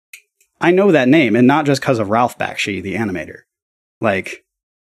second. I know that name, and not just because of Ralph Bakshi, the animator. Like,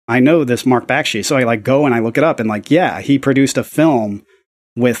 I know this Mark Bakshi. So I like go and I look it up, and like, yeah, he produced a film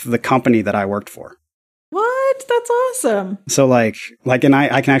with the company that I worked for. What? That's awesome. So and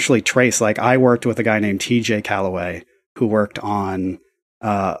I can actually trace, like, I worked with a guy named TJ Calloway, who worked on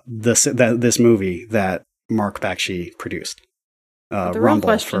this movie that Mark Bakshi produced. The real Rumble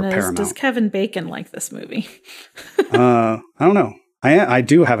question is, Paramount. does Kevin Bacon like this movie? I don't know. I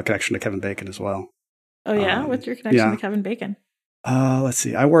do have a connection to Kevin Bacon as well. Oh yeah? What's your connection to Kevin Bacon? Let's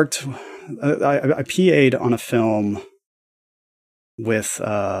see. I worked, I PA'd on a film with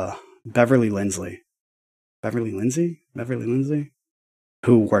Beverly Lindsay,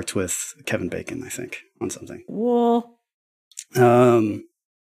 who worked with Kevin Bacon, I think, on something. Well,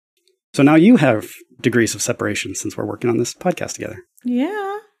 so now you have degrees of separation since we're working on this podcast together.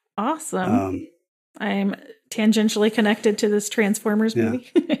 Yeah. Awesome. I'm tangentially connected to this Transformers movie.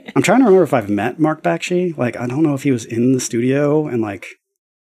 I'm trying to remember if I've met Mark Bakshi. Like, I don't know if he was in the studio and like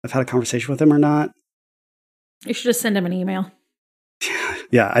I've had a conversation with him or not. You should just send him an email.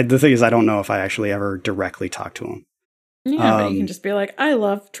 Yeah. The thing is, I don't know if I actually ever directly talked to him. Yeah, but you can just be like, I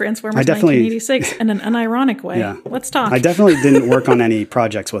love Transformers 1986 in an unironic way. Yeah. Let's talk. I definitely didn't work on any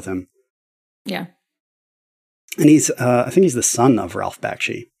projects with him. Yeah. And he's, I think he's the son of Ralph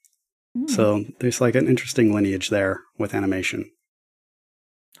Bakshi. So there's like an interesting lineage there with animation.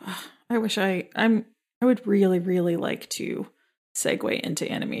 I wish I would really, really like to segue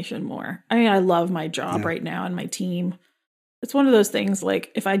into animation more. I mean, I love my job right now and my team. It's one of those things,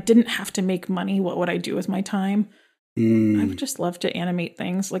 like, if I didn't have to make money, what would I do with my time? I would just love to animate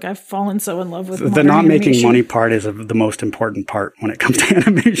things. Like, I've fallen so in love with the not making money part is the most important part when it comes to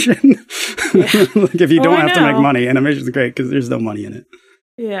animation. Like, if you don't have to make money, animation is great because there's no money in it.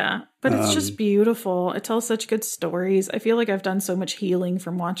 Yeah, but it's just beautiful. It tells such good stories. I feel like I've done so much healing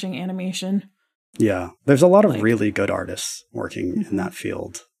from watching animation. Yeah, there's a lot of really good artists working in that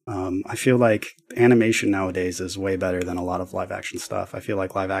field. I feel like animation nowadays is way better than a lot of live action stuff. I feel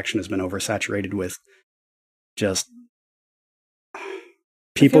like live action has been oversaturated with just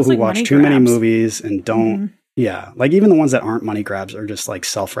people who watch too many movies and don't, yeah, like even the ones that aren't money grabs are just like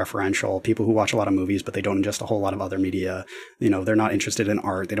self-referential. People who watch a lot of movies, but they don't ingest a whole lot of other media. You know, they're not interested in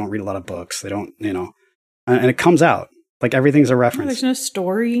art. They don't read a lot of books. They don't, you know, and it comes out like everything's a reference. There's no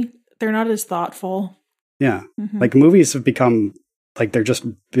story. They're not as thoughtful. Yeah. Like movies have become like, they're just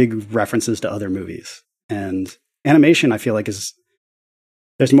big references to other movies. And animation, I feel like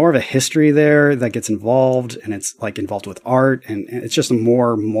there's more of a history there that gets involved, and it's like involved with art, and it's just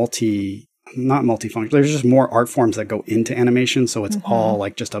more not multifunctional. There's just more art forms that go into animation. So it's all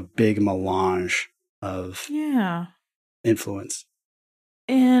like just a big melange of influence.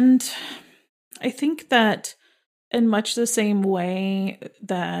 And I think that in much the same way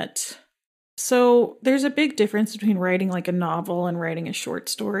that, so there's a big difference between writing like a novel and writing a short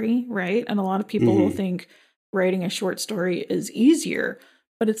story, right? And a lot of people will think writing a short story is easier,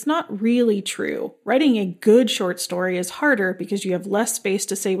 but it's not really true. Writing a good short story is harder because you have less space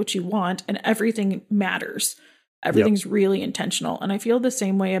to say what you want and everything matters. Everything's really intentional. And I feel the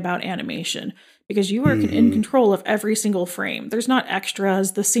same way about animation because you are in control of every single frame. There's not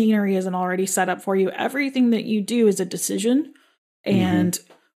extras. The scenery isn't already set up for you. Everything that you do is a decision and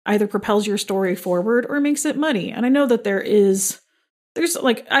either propels your story forward or makes it muddy. And I know that there's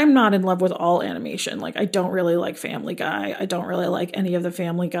like, I'm not in love with all animation. Like, I don't really like Family Guy. I don't really like any of the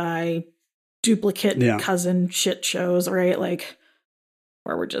Family Guy duplicate cousin shit shows, right? Like,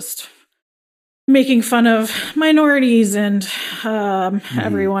 where we're just making fun of minorities and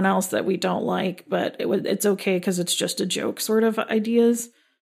everyone else that we don't like. But it's okay because it's just a joke sort of ideas.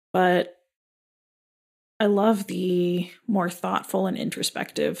 But I love the more thoughtful and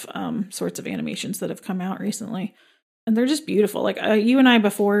introspective sorts of animations that have come out recently. And they're just beautiful. Like you and I,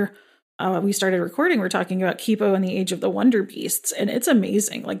 before we started recording, we're talking about Kipo and the Age of the Wonder Beasts. And it's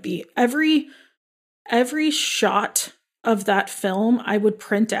amazing. Like every shot of that film, I would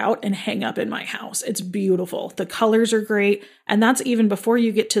print out and hang up in my house. It's beautiful. The colors are great. And that's even before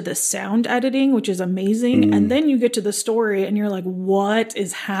you get to the sound editing, which is amazing. And then you get to the story and you're like, what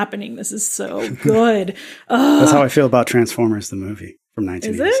is happening? This is so good. That's how I feel about Transformers, the movie from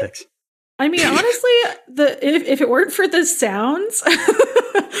 1986. I mean, honestly, if it weren't for the sounds,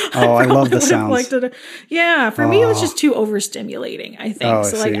 I love the sounds. For me, it was just too overstimulating, I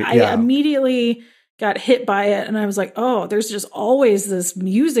think. I immediately got hit by it, and I was like, "Oh, there's just always this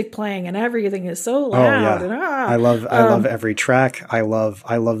music playing, and everything is so loud." I love every track. I love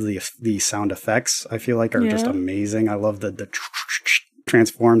the sound effects. I feel like are just amazing. I love the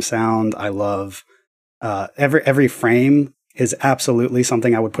transform sound. I love every frame is absolutely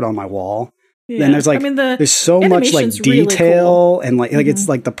something I would put on my wall. Yeah. And there's like, there's so much like detail really cool. And like it's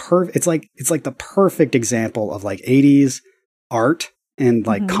like it's like the perfect example of like 80s art and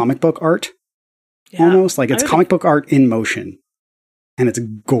like comic book art. Almost like it's comic book art in motion, and it's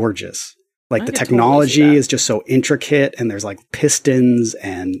gorgeous. Like the technology is just so intricate, and there's like pistons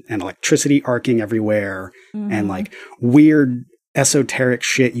and electricity arcing everywhere, and like weird esoteric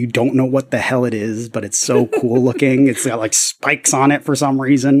shit. You don't know what the hell it is, but it's so cool looking. It's got like spikes on it for some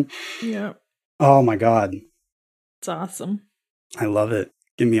reason. Yeah. Oh my God. It's awesome. I love it.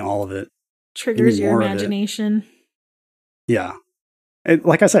 Give me all of it. Triggers your imagination. Yeah.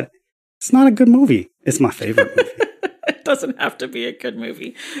 Like I said, it's not a good movie. It's my favorite movie. It doesn't have to be a good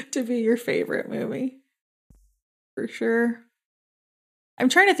movie to be your favorite movie. For sure. I'm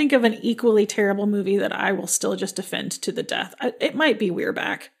trying to think of an equally terrible movie that I will still just defend to the death. It might be We're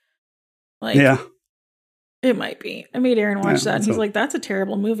Back. Like, yeah. It might be. I made Aaron watch that, and he's like, that's a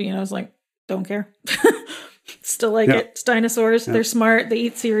terrible movie. And I was like, don't care. Still like it. It's dinosaurs. They're smart. They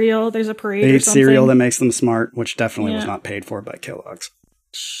eat cereal. There's a parade They or eat something. Cereal that makes them smart, which definitely was not paid for by Kellogg's.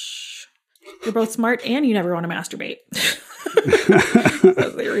 Shh. You're both smart, and you never want to masturbate.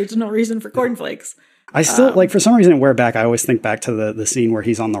 That's the original reason for cornflakes. I still, like, for some reason, We're Back, I always think back to the scene where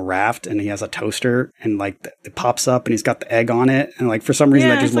he's on the raft and he has a toaster and, like, it pops up and he's got the egg on it. And, like, for some reason,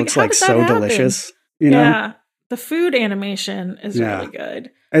 that just looks, like, so delicious. You know? Yeah. The food animation is really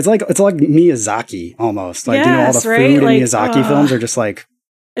good. It's like Miyazaki, almost. Like, you know, all the food in Miyazaki films are just, like,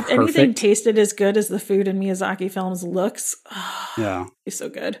 if anything tasted as good as the food in Miyazaki films looks, it's so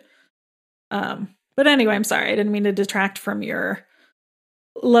good. But anyway, I'm sorry. I didn't mean to detract from your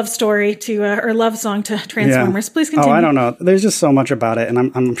love story to or love song to Transformers. Please continue. Oh, I don't know. There's just so much about it, and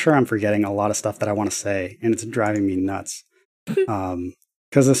I'm sure I'm forgetting a lot of stuff that I want to say, and it's driving me nuts.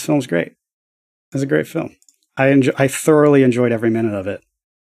 Because this film's great. It's a great film. I thoroughly enjoyed every minute of it,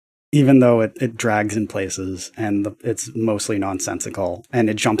 even though it drags in places and it's mostly nonsensical and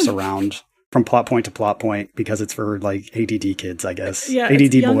it jumps around from plot point to plot point because it's for like ADD kids, I guess. Yeah, ADD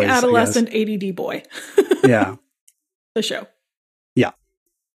it's young boys, adolescent ADD boy. Yeah. The show. Yeah.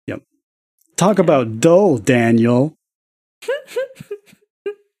 Talk about dull, Daniel.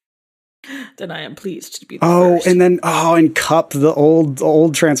 Then I am pleased to be the first. And Cup, the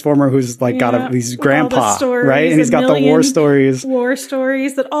old Transformer who's like he's grandpa, right? And he's got the war stories. War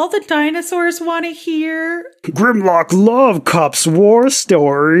stories that all the dinosaurs want to hear. Grimlock love Cup's war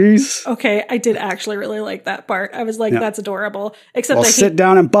stories. Okay, I did actually really like that part. I was like, that's adorable. Except sit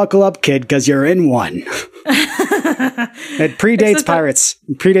down and buckle up, kid, because you're in one. It predates Pirates.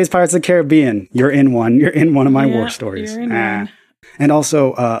 Predates Pirates of the Caribbean. You're in one. You're in one of my war stories. You're in one. And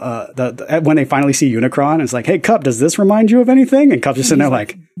also, when they finally see Unicron, it's like, hey, Cup, does this remind you of anything? And Cup's just sitting there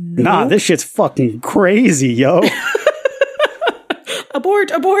like, nah, this shit's fucking crazy, yo.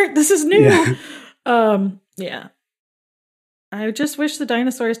 Abort, this is new. Yeah. I just wish the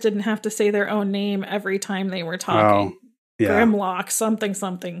dinosaurs didn't have to say their own name every time they were talking. Oh, yeah. Grimlock, something.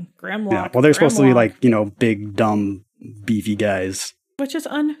 Grimlock. Yeah. Well, they're supposed to be like, big, dumb, beefy guys. Which is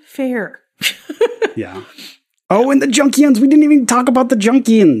unfair. Yeah. Oh, and the Junkians. We didn't even talk about the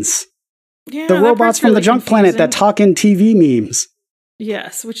Junkians. Yeah, the robots from the Junk Planet that talk in TV memes.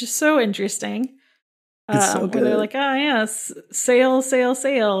 Yes, which is so interesting. It's so good. Where they're like, yes, sail,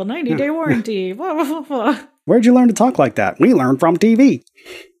 90-day warranty, blah, blah, blah, blah. Where'd you learn to talk like that? We learned from TV.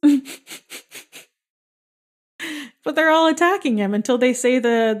 But they're all attacking him until they say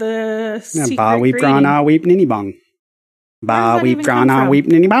the secret Ba weep grana weep ninny bong. Ba weep grana weep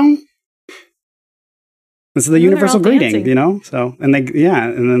ninny bong. This is the universal greeting, So, and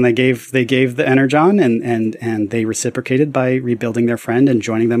then they gave the Energon and they reciprocated by rebuilding their friend and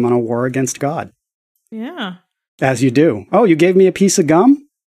joining them on a war against God. Yeah. As you do. Oh, you gave me a piece of gum?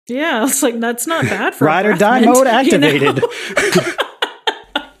 Yeah, it's like, that's not bad for Ride or die mode activated.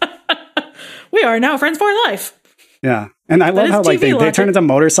 We are now friends for life. Yeah. And I love how like they turn into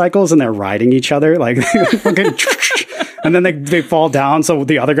motorcycles and they're riding each other like and then they fall down, so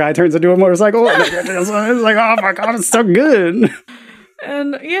the other guy turns into a motorcycle. And it's like, oh my god, it's so good.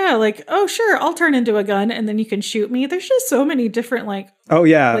 And yeah, like, oh sure, I'll turn into a gun and then you can shoot me. There's just so many different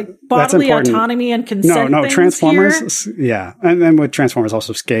bodily autonomy and consent. No, Transformers, here. Yeah. And then with Transformers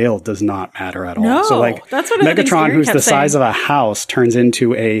also scale does not matter at all. No, so like that's what Megatron, who's the size of a house, turns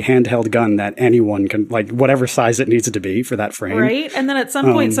into a handheld gun that anyone can, like whatever size it needs it to be for that frame. Right. And then at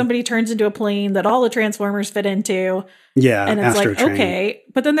some point somebody turns into a plane that all the Transformers fit into. Yeah. And it's like, okay.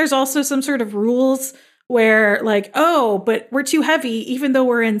 But then there's also some sort of rules where like, oh, but we're too heavy, even though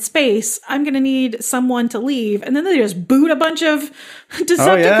we're in space, I'm going to need someone to leave. And then they just boot a bunch of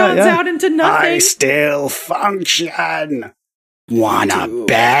Decepticons out into nothing. I still function. Wanna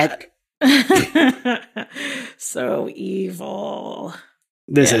bet? So evil.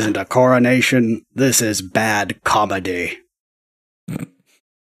 This isn't a coronation. This is bad comedy.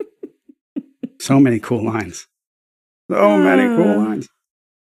 So many cool lines. So many cool lines.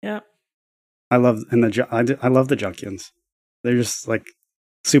 Yeah. I love the Junkians. They're just like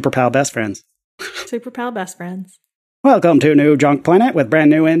super pal best friends. Super pal best friends. Welcome to New Junk Planet with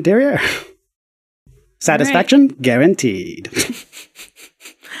brand new interior. Satisfaction guaranteed.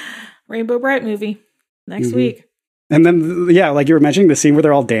 Rainbow Bright movie next week. And then like you were mentioning the scene where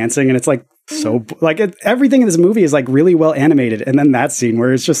they're all dancing, and it's like everything in this movie is like really well animated, and then that scene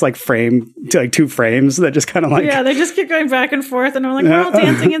where it's just like two frames that just kind of like they just keep going back and forth, and I'm like, we're all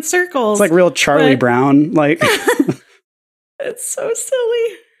dancing in circles. It's like real Charlie Brown, like it's so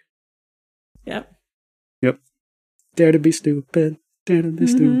silly. Yep. Dare to be stupid. Dare to be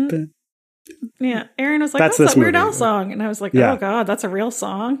stupid. Yeah, Aaron was like, that's that Weird Al song, and I was like, oh god, that's a real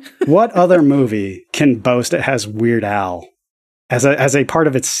song. What other movie can boast it has Weird Al as a part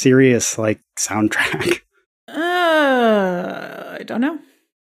of its serious like soundtrack? I don't know.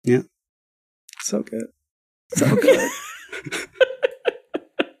 Yeah, so good, so good.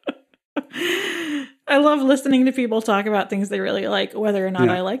 I love listening to people talk about things they really like, whether or not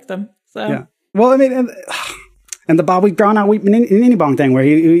I like them. So yeah, well, I mean. And the Bob Weep Drawn Out Weep Ninny Bong thing, where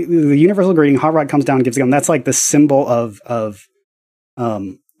the universal greeting, Hot Rod comes down and gives the gun. That's like the symbol of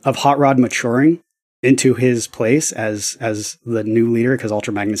Hot Rod maturing into his place as the new leader, because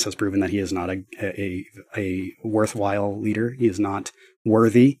Ultra Magnus has proven that he is not a worthwhile leader. He is not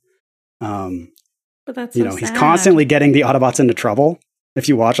worthy. But that's so he's constantly getting the Autobots into trouble. If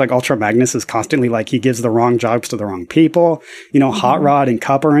you watch, like, Ultra Magnus is constantly, like, he gives the wrong jobs to the wrong people. Hot Rod and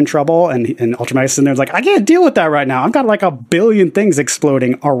Cup are in trouble, and Ultra Magnus is in there like, I can't deal with that right now. I've got, like, 1 billion things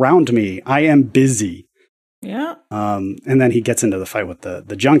exploding around me. I am busy. Yeah. And then he gets into the fight with the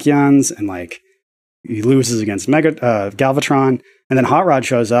Junkions, and, like, he loses against Galvatron, and then Hot Rod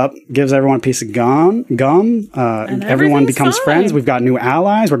shows up, gives everyone a piece of gum, and everyone becomes friends. We've got new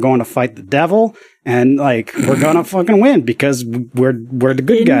allies. We're going to fight the devil, and like we're gonna fucking win because we're the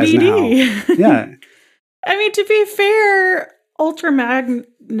good guys now. Yeah. I mean, to be fair, Ultra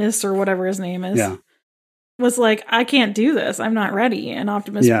Magnus or whatever his name is was like, I can't do this. I'm not ready. And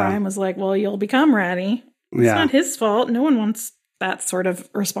Optimus Prime was like, well, you'll become ready. It's not his fault. No one wants that sort of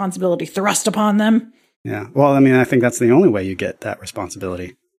responsibility thrust upon them. Yeah. Well, I mean, I think that's the only way you get that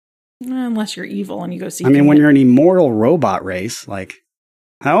responsibility. Unless you're evil and you go see. I mean, when you're an immortal robot race, like,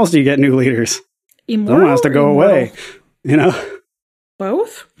 how else do you get new leaders? Immortal? Someone has to go away. You know?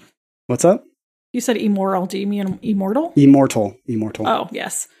 Both? What's up? You said immoral. Do you mean immortal? Immortal. Oh,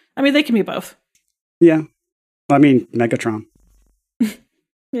 yes. I mean, they can be both. Yeah. I mean, Megatron.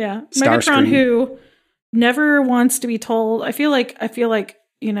 Yeah. Megatron, who never wants to be told. I feel like,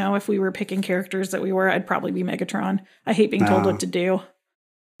 you know, if we were picking characters that we were, I'd probably be Megatron. I hate being told what to do.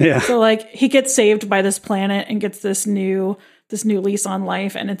 Yeah. So like he gets saved by this planet and gets this new lease on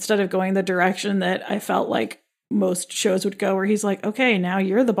life. And instead of going the direction that I felt like most shows would go, where he's like, okay, now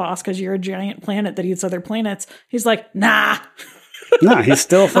you're the boss because you're a giant planet that eats other planets. He's like, nah. Nah, he's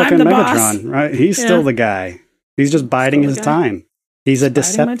still fucking Megatron, boss. right? He's still the guy. He's just biding his time. He's a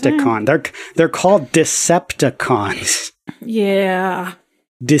Decepticon. They're called Decepticons. Yeah.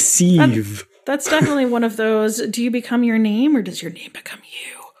 Deceive. That's definitely one of those. Do you become your name or does your name become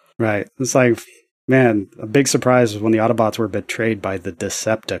you? Right. It's like, man, a big surprise was when the Autobots were betrayed by the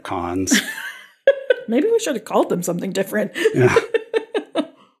Decepticons. Maybe we should have called them something different. Yeah.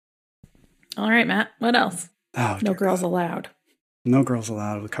 All right, Matt. What else? Oh, no girls allowed. No girls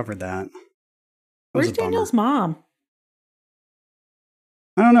allowed. We covered that. Where's Daniel's mom?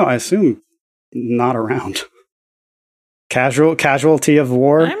 I don't know. I assume not around. Casualty of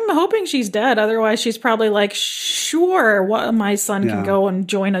war. I'm hoping she's dead. Otherwise, she's probably like, sure, my son can go and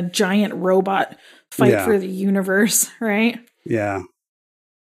join a giant robot fight for the universe, right? Yeah.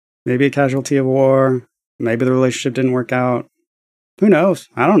 Maybe a casualty of war. Maybe the relationship didn't work out. Who knows?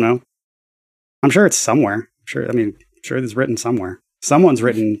 I don't know. I'm sure it's somewhere. Sure it's written somewhere. Someone's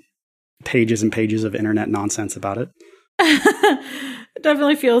written pages and pages of internet nonsense about it. It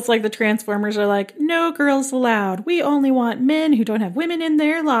definitely feels like the Transformers are like, no girls allowed. We only want men who don't have women in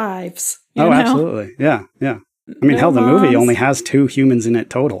their lives. You know? Absolutely. Yeah, yeah. I mean, hell, the movie only has 2 humans in it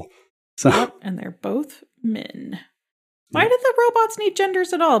total. So, yep, and they're both men. Why did the robots need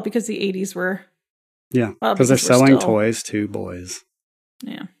genders at all? Because the 80s were... Yeah, because they're selling toys to boys.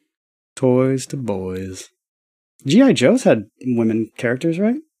 Yeah. Toys to boys. G.I. Joe's had women characters,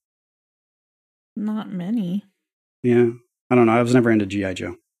 right? Not many. Yeah. I don't know. I was never into G.I.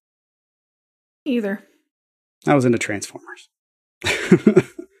 Joe. Either. I was into Transformers.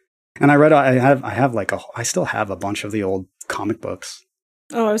 And I still have a bunch of the old comic books.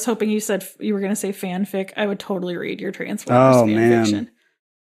 Oh, I was hoping you said you were going to say fanfic. I would totally read your Transformers fanfiction.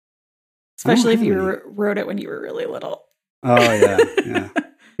 Especially if you wrote it when you were really little. Oh, yeah.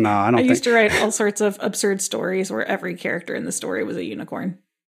 No, I don't I used to write all sorts of absurd stories where every character in the story was a unicorn.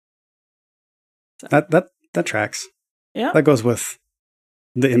 So. That tracks. Yeah. That goes with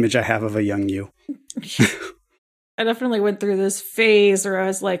the image I have of a young you. I definitely went through this phase where I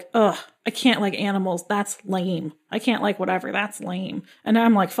was like, ugh, I can't like animals. That's lame. I can't like whatever. That's lame. And now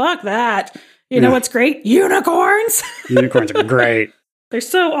I'm like, fuck that. You know what's great? Unicorns. Unicorns are great. They're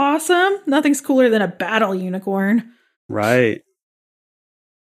so awesome. Nothing's cooler than a battle unicorn. Right.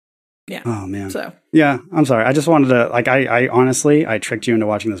 Yeah. Oh, man. So. Yeah, I'm sorry. I just wanted to, like, I honestly, I tricked you into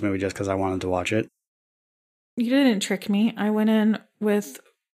watching this movie just because I wanted to watch it. You didn't trick me. I went in with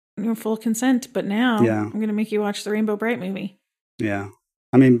full consent, but now I'm going to make you watch the Rainbow Bright movie. Yeah.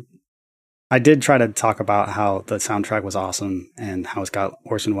 I mean, I did try to talk about how the soundtrack was awesome and how it's got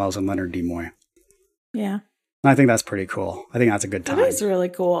Orson Welles and Leonard Nimoy. Yeah. And I think that's pretty cool. I think that's a good time. That is really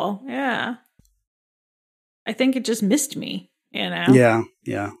cool. Yeah. I think it just missed me, you know?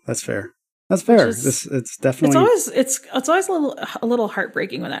 Yeah. That's fair. That's fair. It's definitely it's always a little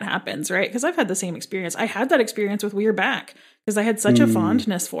heartbreaking when that happens, right? Because I've had the same experience. I had that experience with We're Back because I had such a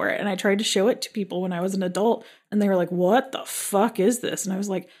fondness for it, and I tried to show it to people when I was an adult, and they were like, "What the fuck is this?" And I was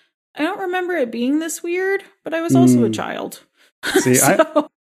like, "I don't remember it being this weird, but I was also a child." See,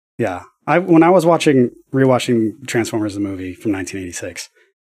 when I was rewatching Transformers the movie from 1986,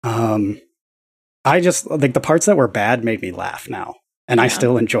 I just like the parts that were bad made me laugh now. And I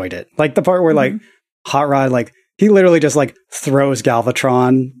still enjoyed it. Like the part where like Hot Rod, like he literally just like throws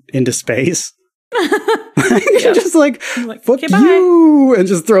Galvatron into space. Just like fuck okay, you, and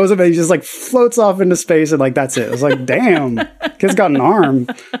just throws him and he just like floats off into space and like that's it. It was like, damn, kid's got an arm.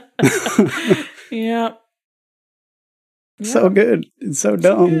 Yeah. So good. It's so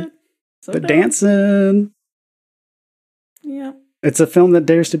dumb. So but dancing. Yeah. It's a film that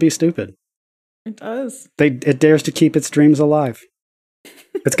dares to be stupid. It does. It dares to keep its dreams alive.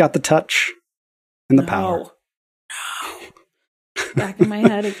 It's got the touch and the power. No. Back in my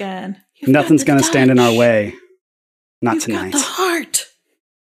head again. Nothing's going to stand in our way. Not You've tonight. Got the heart.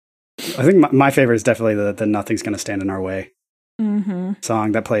 I think my favorite is definitely the Nothing's Going to Stand in Our Way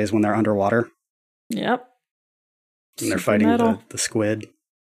song that plays when they're underwater. Yep. And they're fighting the squid.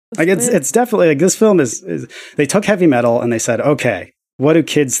 It's definitely like this film is they took heavy metal and they said, okay, what do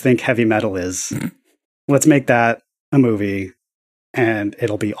kids think heavy metal is? Let's make that a movie and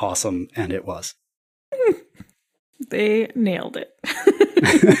it'll be awesome. And it was. They nailed it.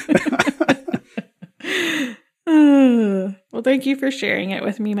 Well, thank you for sharing it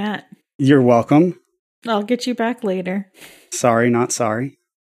with me, Matt. You're welcome. I'll get you back later. Sorry, not sorry.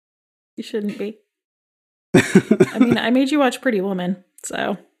 You shouldn't be. I mean, I made you watch Pretty Woman,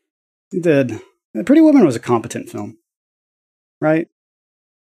 so. You did. Pretty Woman was a competent film, right?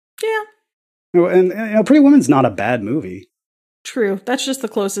 Yeah. And Pretty Woman's not a bad movie. True. That's just the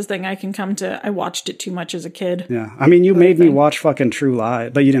closest thing I can come to. I watched it too much as a kid. Yeah. I mean, you made me watch fucking True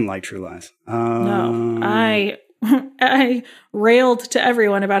Lies, but you didn't like True Lies. No. I railed to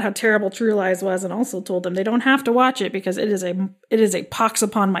everyone about how terrible True Lies was and also told them they don't have to watch it because it is a pox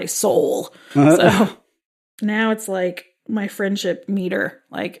upon my soul. So now it's like my friendship meter.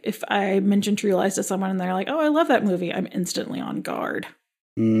 Like if I mention True Lies to someone and they're like, oh, I love that movie, I'm instantly on guard.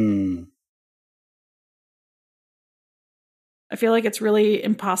 I feel like it's really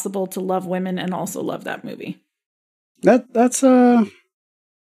impossible to love women and also love that movie. That's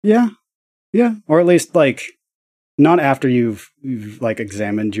yeah. Or at least like not after you've like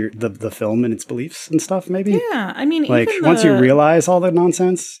examined the film and its beliefs and stuff, maybe. Yeah. I mean, like even once you realize all the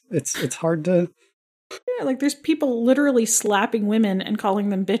nonsense, it's hard to. Yeah, like there's people literally slapping women and calling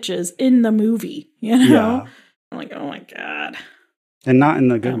them bitches in the movie, you know? Yeah. I'm like, oh my God. And not in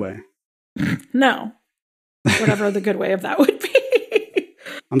the good way. No. Whatever the good way of that would be.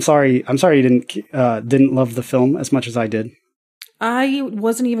 I'm sorry you didn't love the film as much as I did. I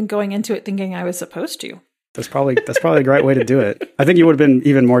wasn't even going into it thinking I was supposed to. That's probably a great way to do it. I think you would have been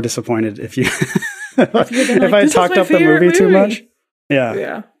even more disappointed if if I talked up the movie too much. Yeah.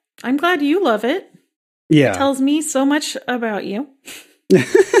 Yeah. I'm glad you love it. Yeah. It tells me so much about you.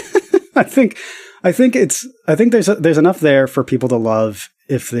 I think there's enough there for people to love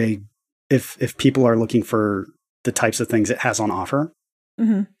if people are looking for the types of things it has on offer.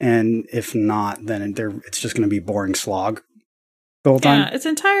 Mm-hmm. And if not, then it's just going to be boring slog the whole time. Yeah, it's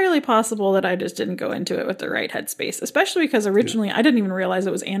entirely possible that I just didn't go into it with the right headspace, especially because originally I didn't even realize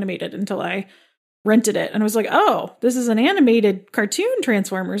it was animated until I rented it and was like, oh, this is an animated cartoon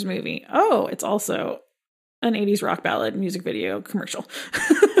Transformers movie. Oh, it's also an 80s rock ballad music video commercial.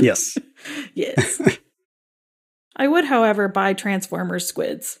 Yes. Yes. I would, however, buy Transformers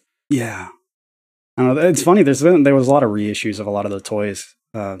squids. Yeah. I don't know. It's funny. There was a lot of reissues of a lot of the toys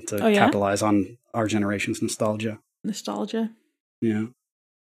to capitalize on our generation's nostalgia. Nostalgia? Yeah.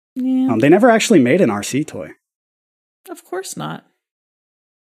 Yeah. They never actually made an RC toy. Of course not.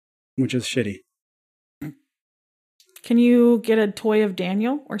 Which is shitty. Can you get a toy of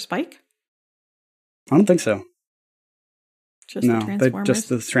Daniel or Spike? I don't think so. Just the Transformers? Just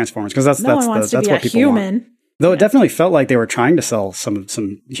the Transformers. Because that's what people human. Want. Though it definitely felt like they were trying to sell some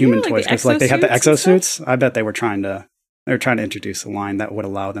human toys. Because like they had the exosuits. I bet they were trying to introduce a line that would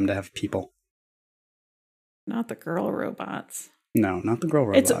allow them to have people. Not the girl robots. No, not the girl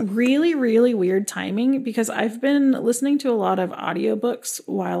robot. It's really, really weird timing because I've been listening to a lot of audiobooks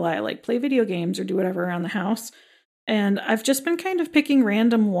while I like play video games or do whatever around the house. And I've just been kind of picking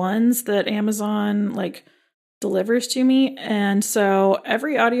random ones that Amazon like delivers to me. And so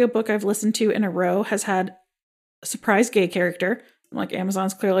every audiobook I've listened to in a row has had a surprise gay character. I'm like,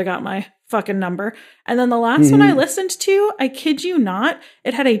 Amazon's clearly got my fucking number. And then the last one I listened to, I kid you not,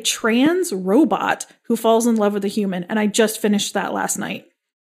 it had a trans robot who falls in love with a human. And I just finished that last night.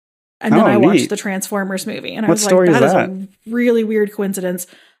 And then I watched the Transformers movie. And I was like, that is a really weird coincidence.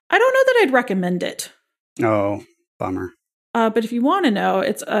 I don't know that I'd recommend it. Oh, bummer. But if you want to know,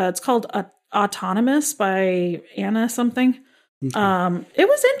 it's called Autonomous by Anna something. Okay. It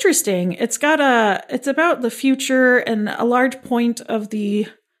was interesting. It's about the future, and a large point of the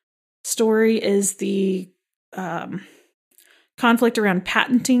story is the conflict around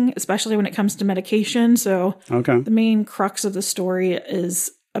patenting, especially when it comes to medication. So the main crux of the story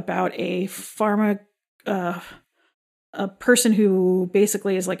is about a person who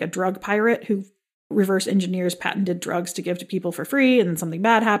basically is like a drug pirate who reverse engineers patented drugs to give to people for free, and then something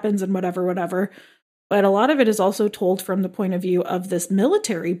bad happens and whatever. But a lot of it is also told from the point of view of this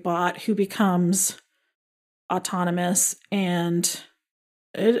military bot who becomes autonomous. And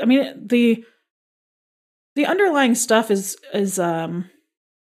the the underlying stuff is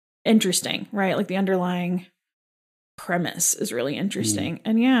interesting, right? Like the underlying premise is really interesting.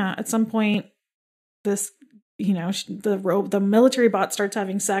 And yeah, at some point this, the military bot starts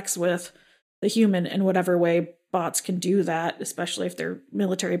having sex with the human in whatever way bots can do that, especially if they're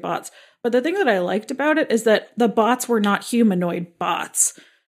military bots. But the thing that I liked about it is that the bots were not humanoid bots.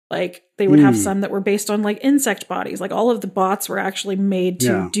 Like they would have some that were based on like insect bodies. Like all of the bots were actually made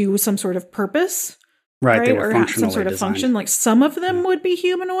to do some sort of purpose. Right. They were or have some sort of designed. function. Like some of them would be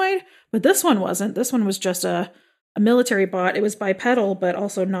humanoid, but this one wasn't. This one was just a military bot. It was bipedal, but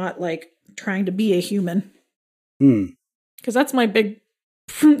also not like trying to be a human. Because that's my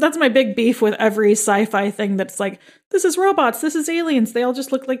big beef with every sci-fi thing that's like, this is robots, this is aliens, they all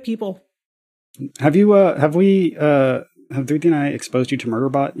just look like people. Have Druthi and I exposed you to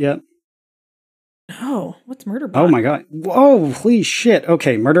Murderbot yet? No. What's Murderbot? Oh my god. Oh, holy shit.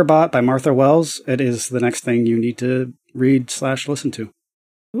 Okay, Murderbot by Martha Wells. It is the next thing you need to read/listen to.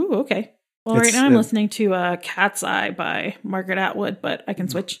 Ooh, okay. Well, right now I'm listening to Cat's Eye by Margaret Atwood, but I can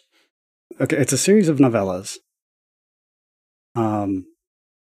switch. Okay, it's a series of novellas. And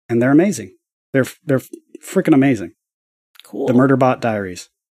they're amazing. They're freaking amazing. Cool. The Murderbot Diaries.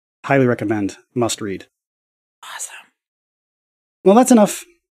 Highly recommend. Must read. Awesome. Well, that's enough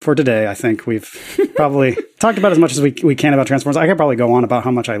for today. I think we've probably talked about as much as we can about Transformers. I could probably go on about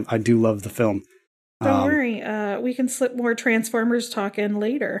how much I do love the film. Don't worry. We can slip more Transformers talk in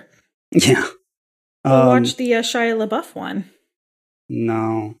later. Yeah. We'll watch the Shia LaBeouf one.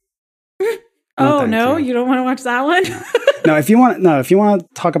 No. Oh no, you don't want to watch that one? No, if you want to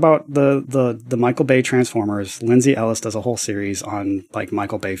talk about the Michael Bay Transformers, Lindsay Ellis does a whole series on like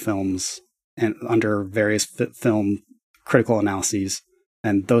Michael Bay films and under various film critical analyses,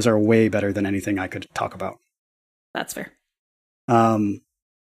 and those are way better than anything I could talk about. That's fair.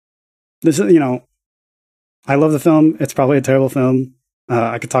 This is, I love the film. It's probably a terrible film.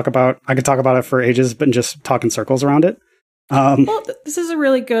 I could talk about it for ages, but just talk in circles around it. Well, this is a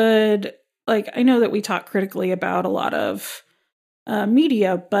really good. Like, I know that we talk critically about a lot of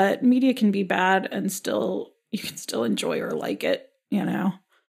media, but media can be bad and you can still enjoy or like it, So,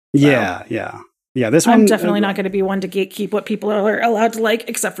 yeah. This one, I'm definitely not going to be one to gatekeep what people are allowed to like,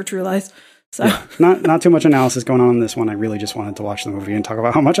 except for True Lies. So, not too much analysis going on in this one. I really just wanted to watch the movie and talk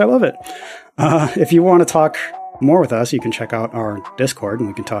about how much I love it. If you want to talk more with us, you can check out our Discord, and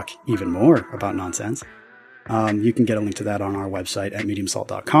we can talk even more about nonsense. You can get a link to that on our website at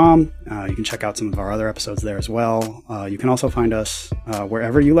mediumsalt.com. You can check out some of our other episodes there as well. You can also find us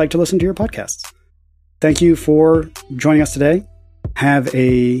wherever you like to listen to your podcasts. Thank you for joining us today. Have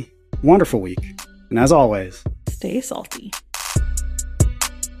a wonderful week. And as always, stay salty.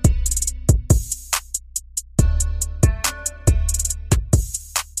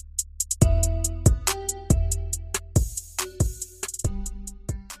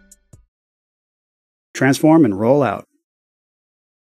 Transform and roll out.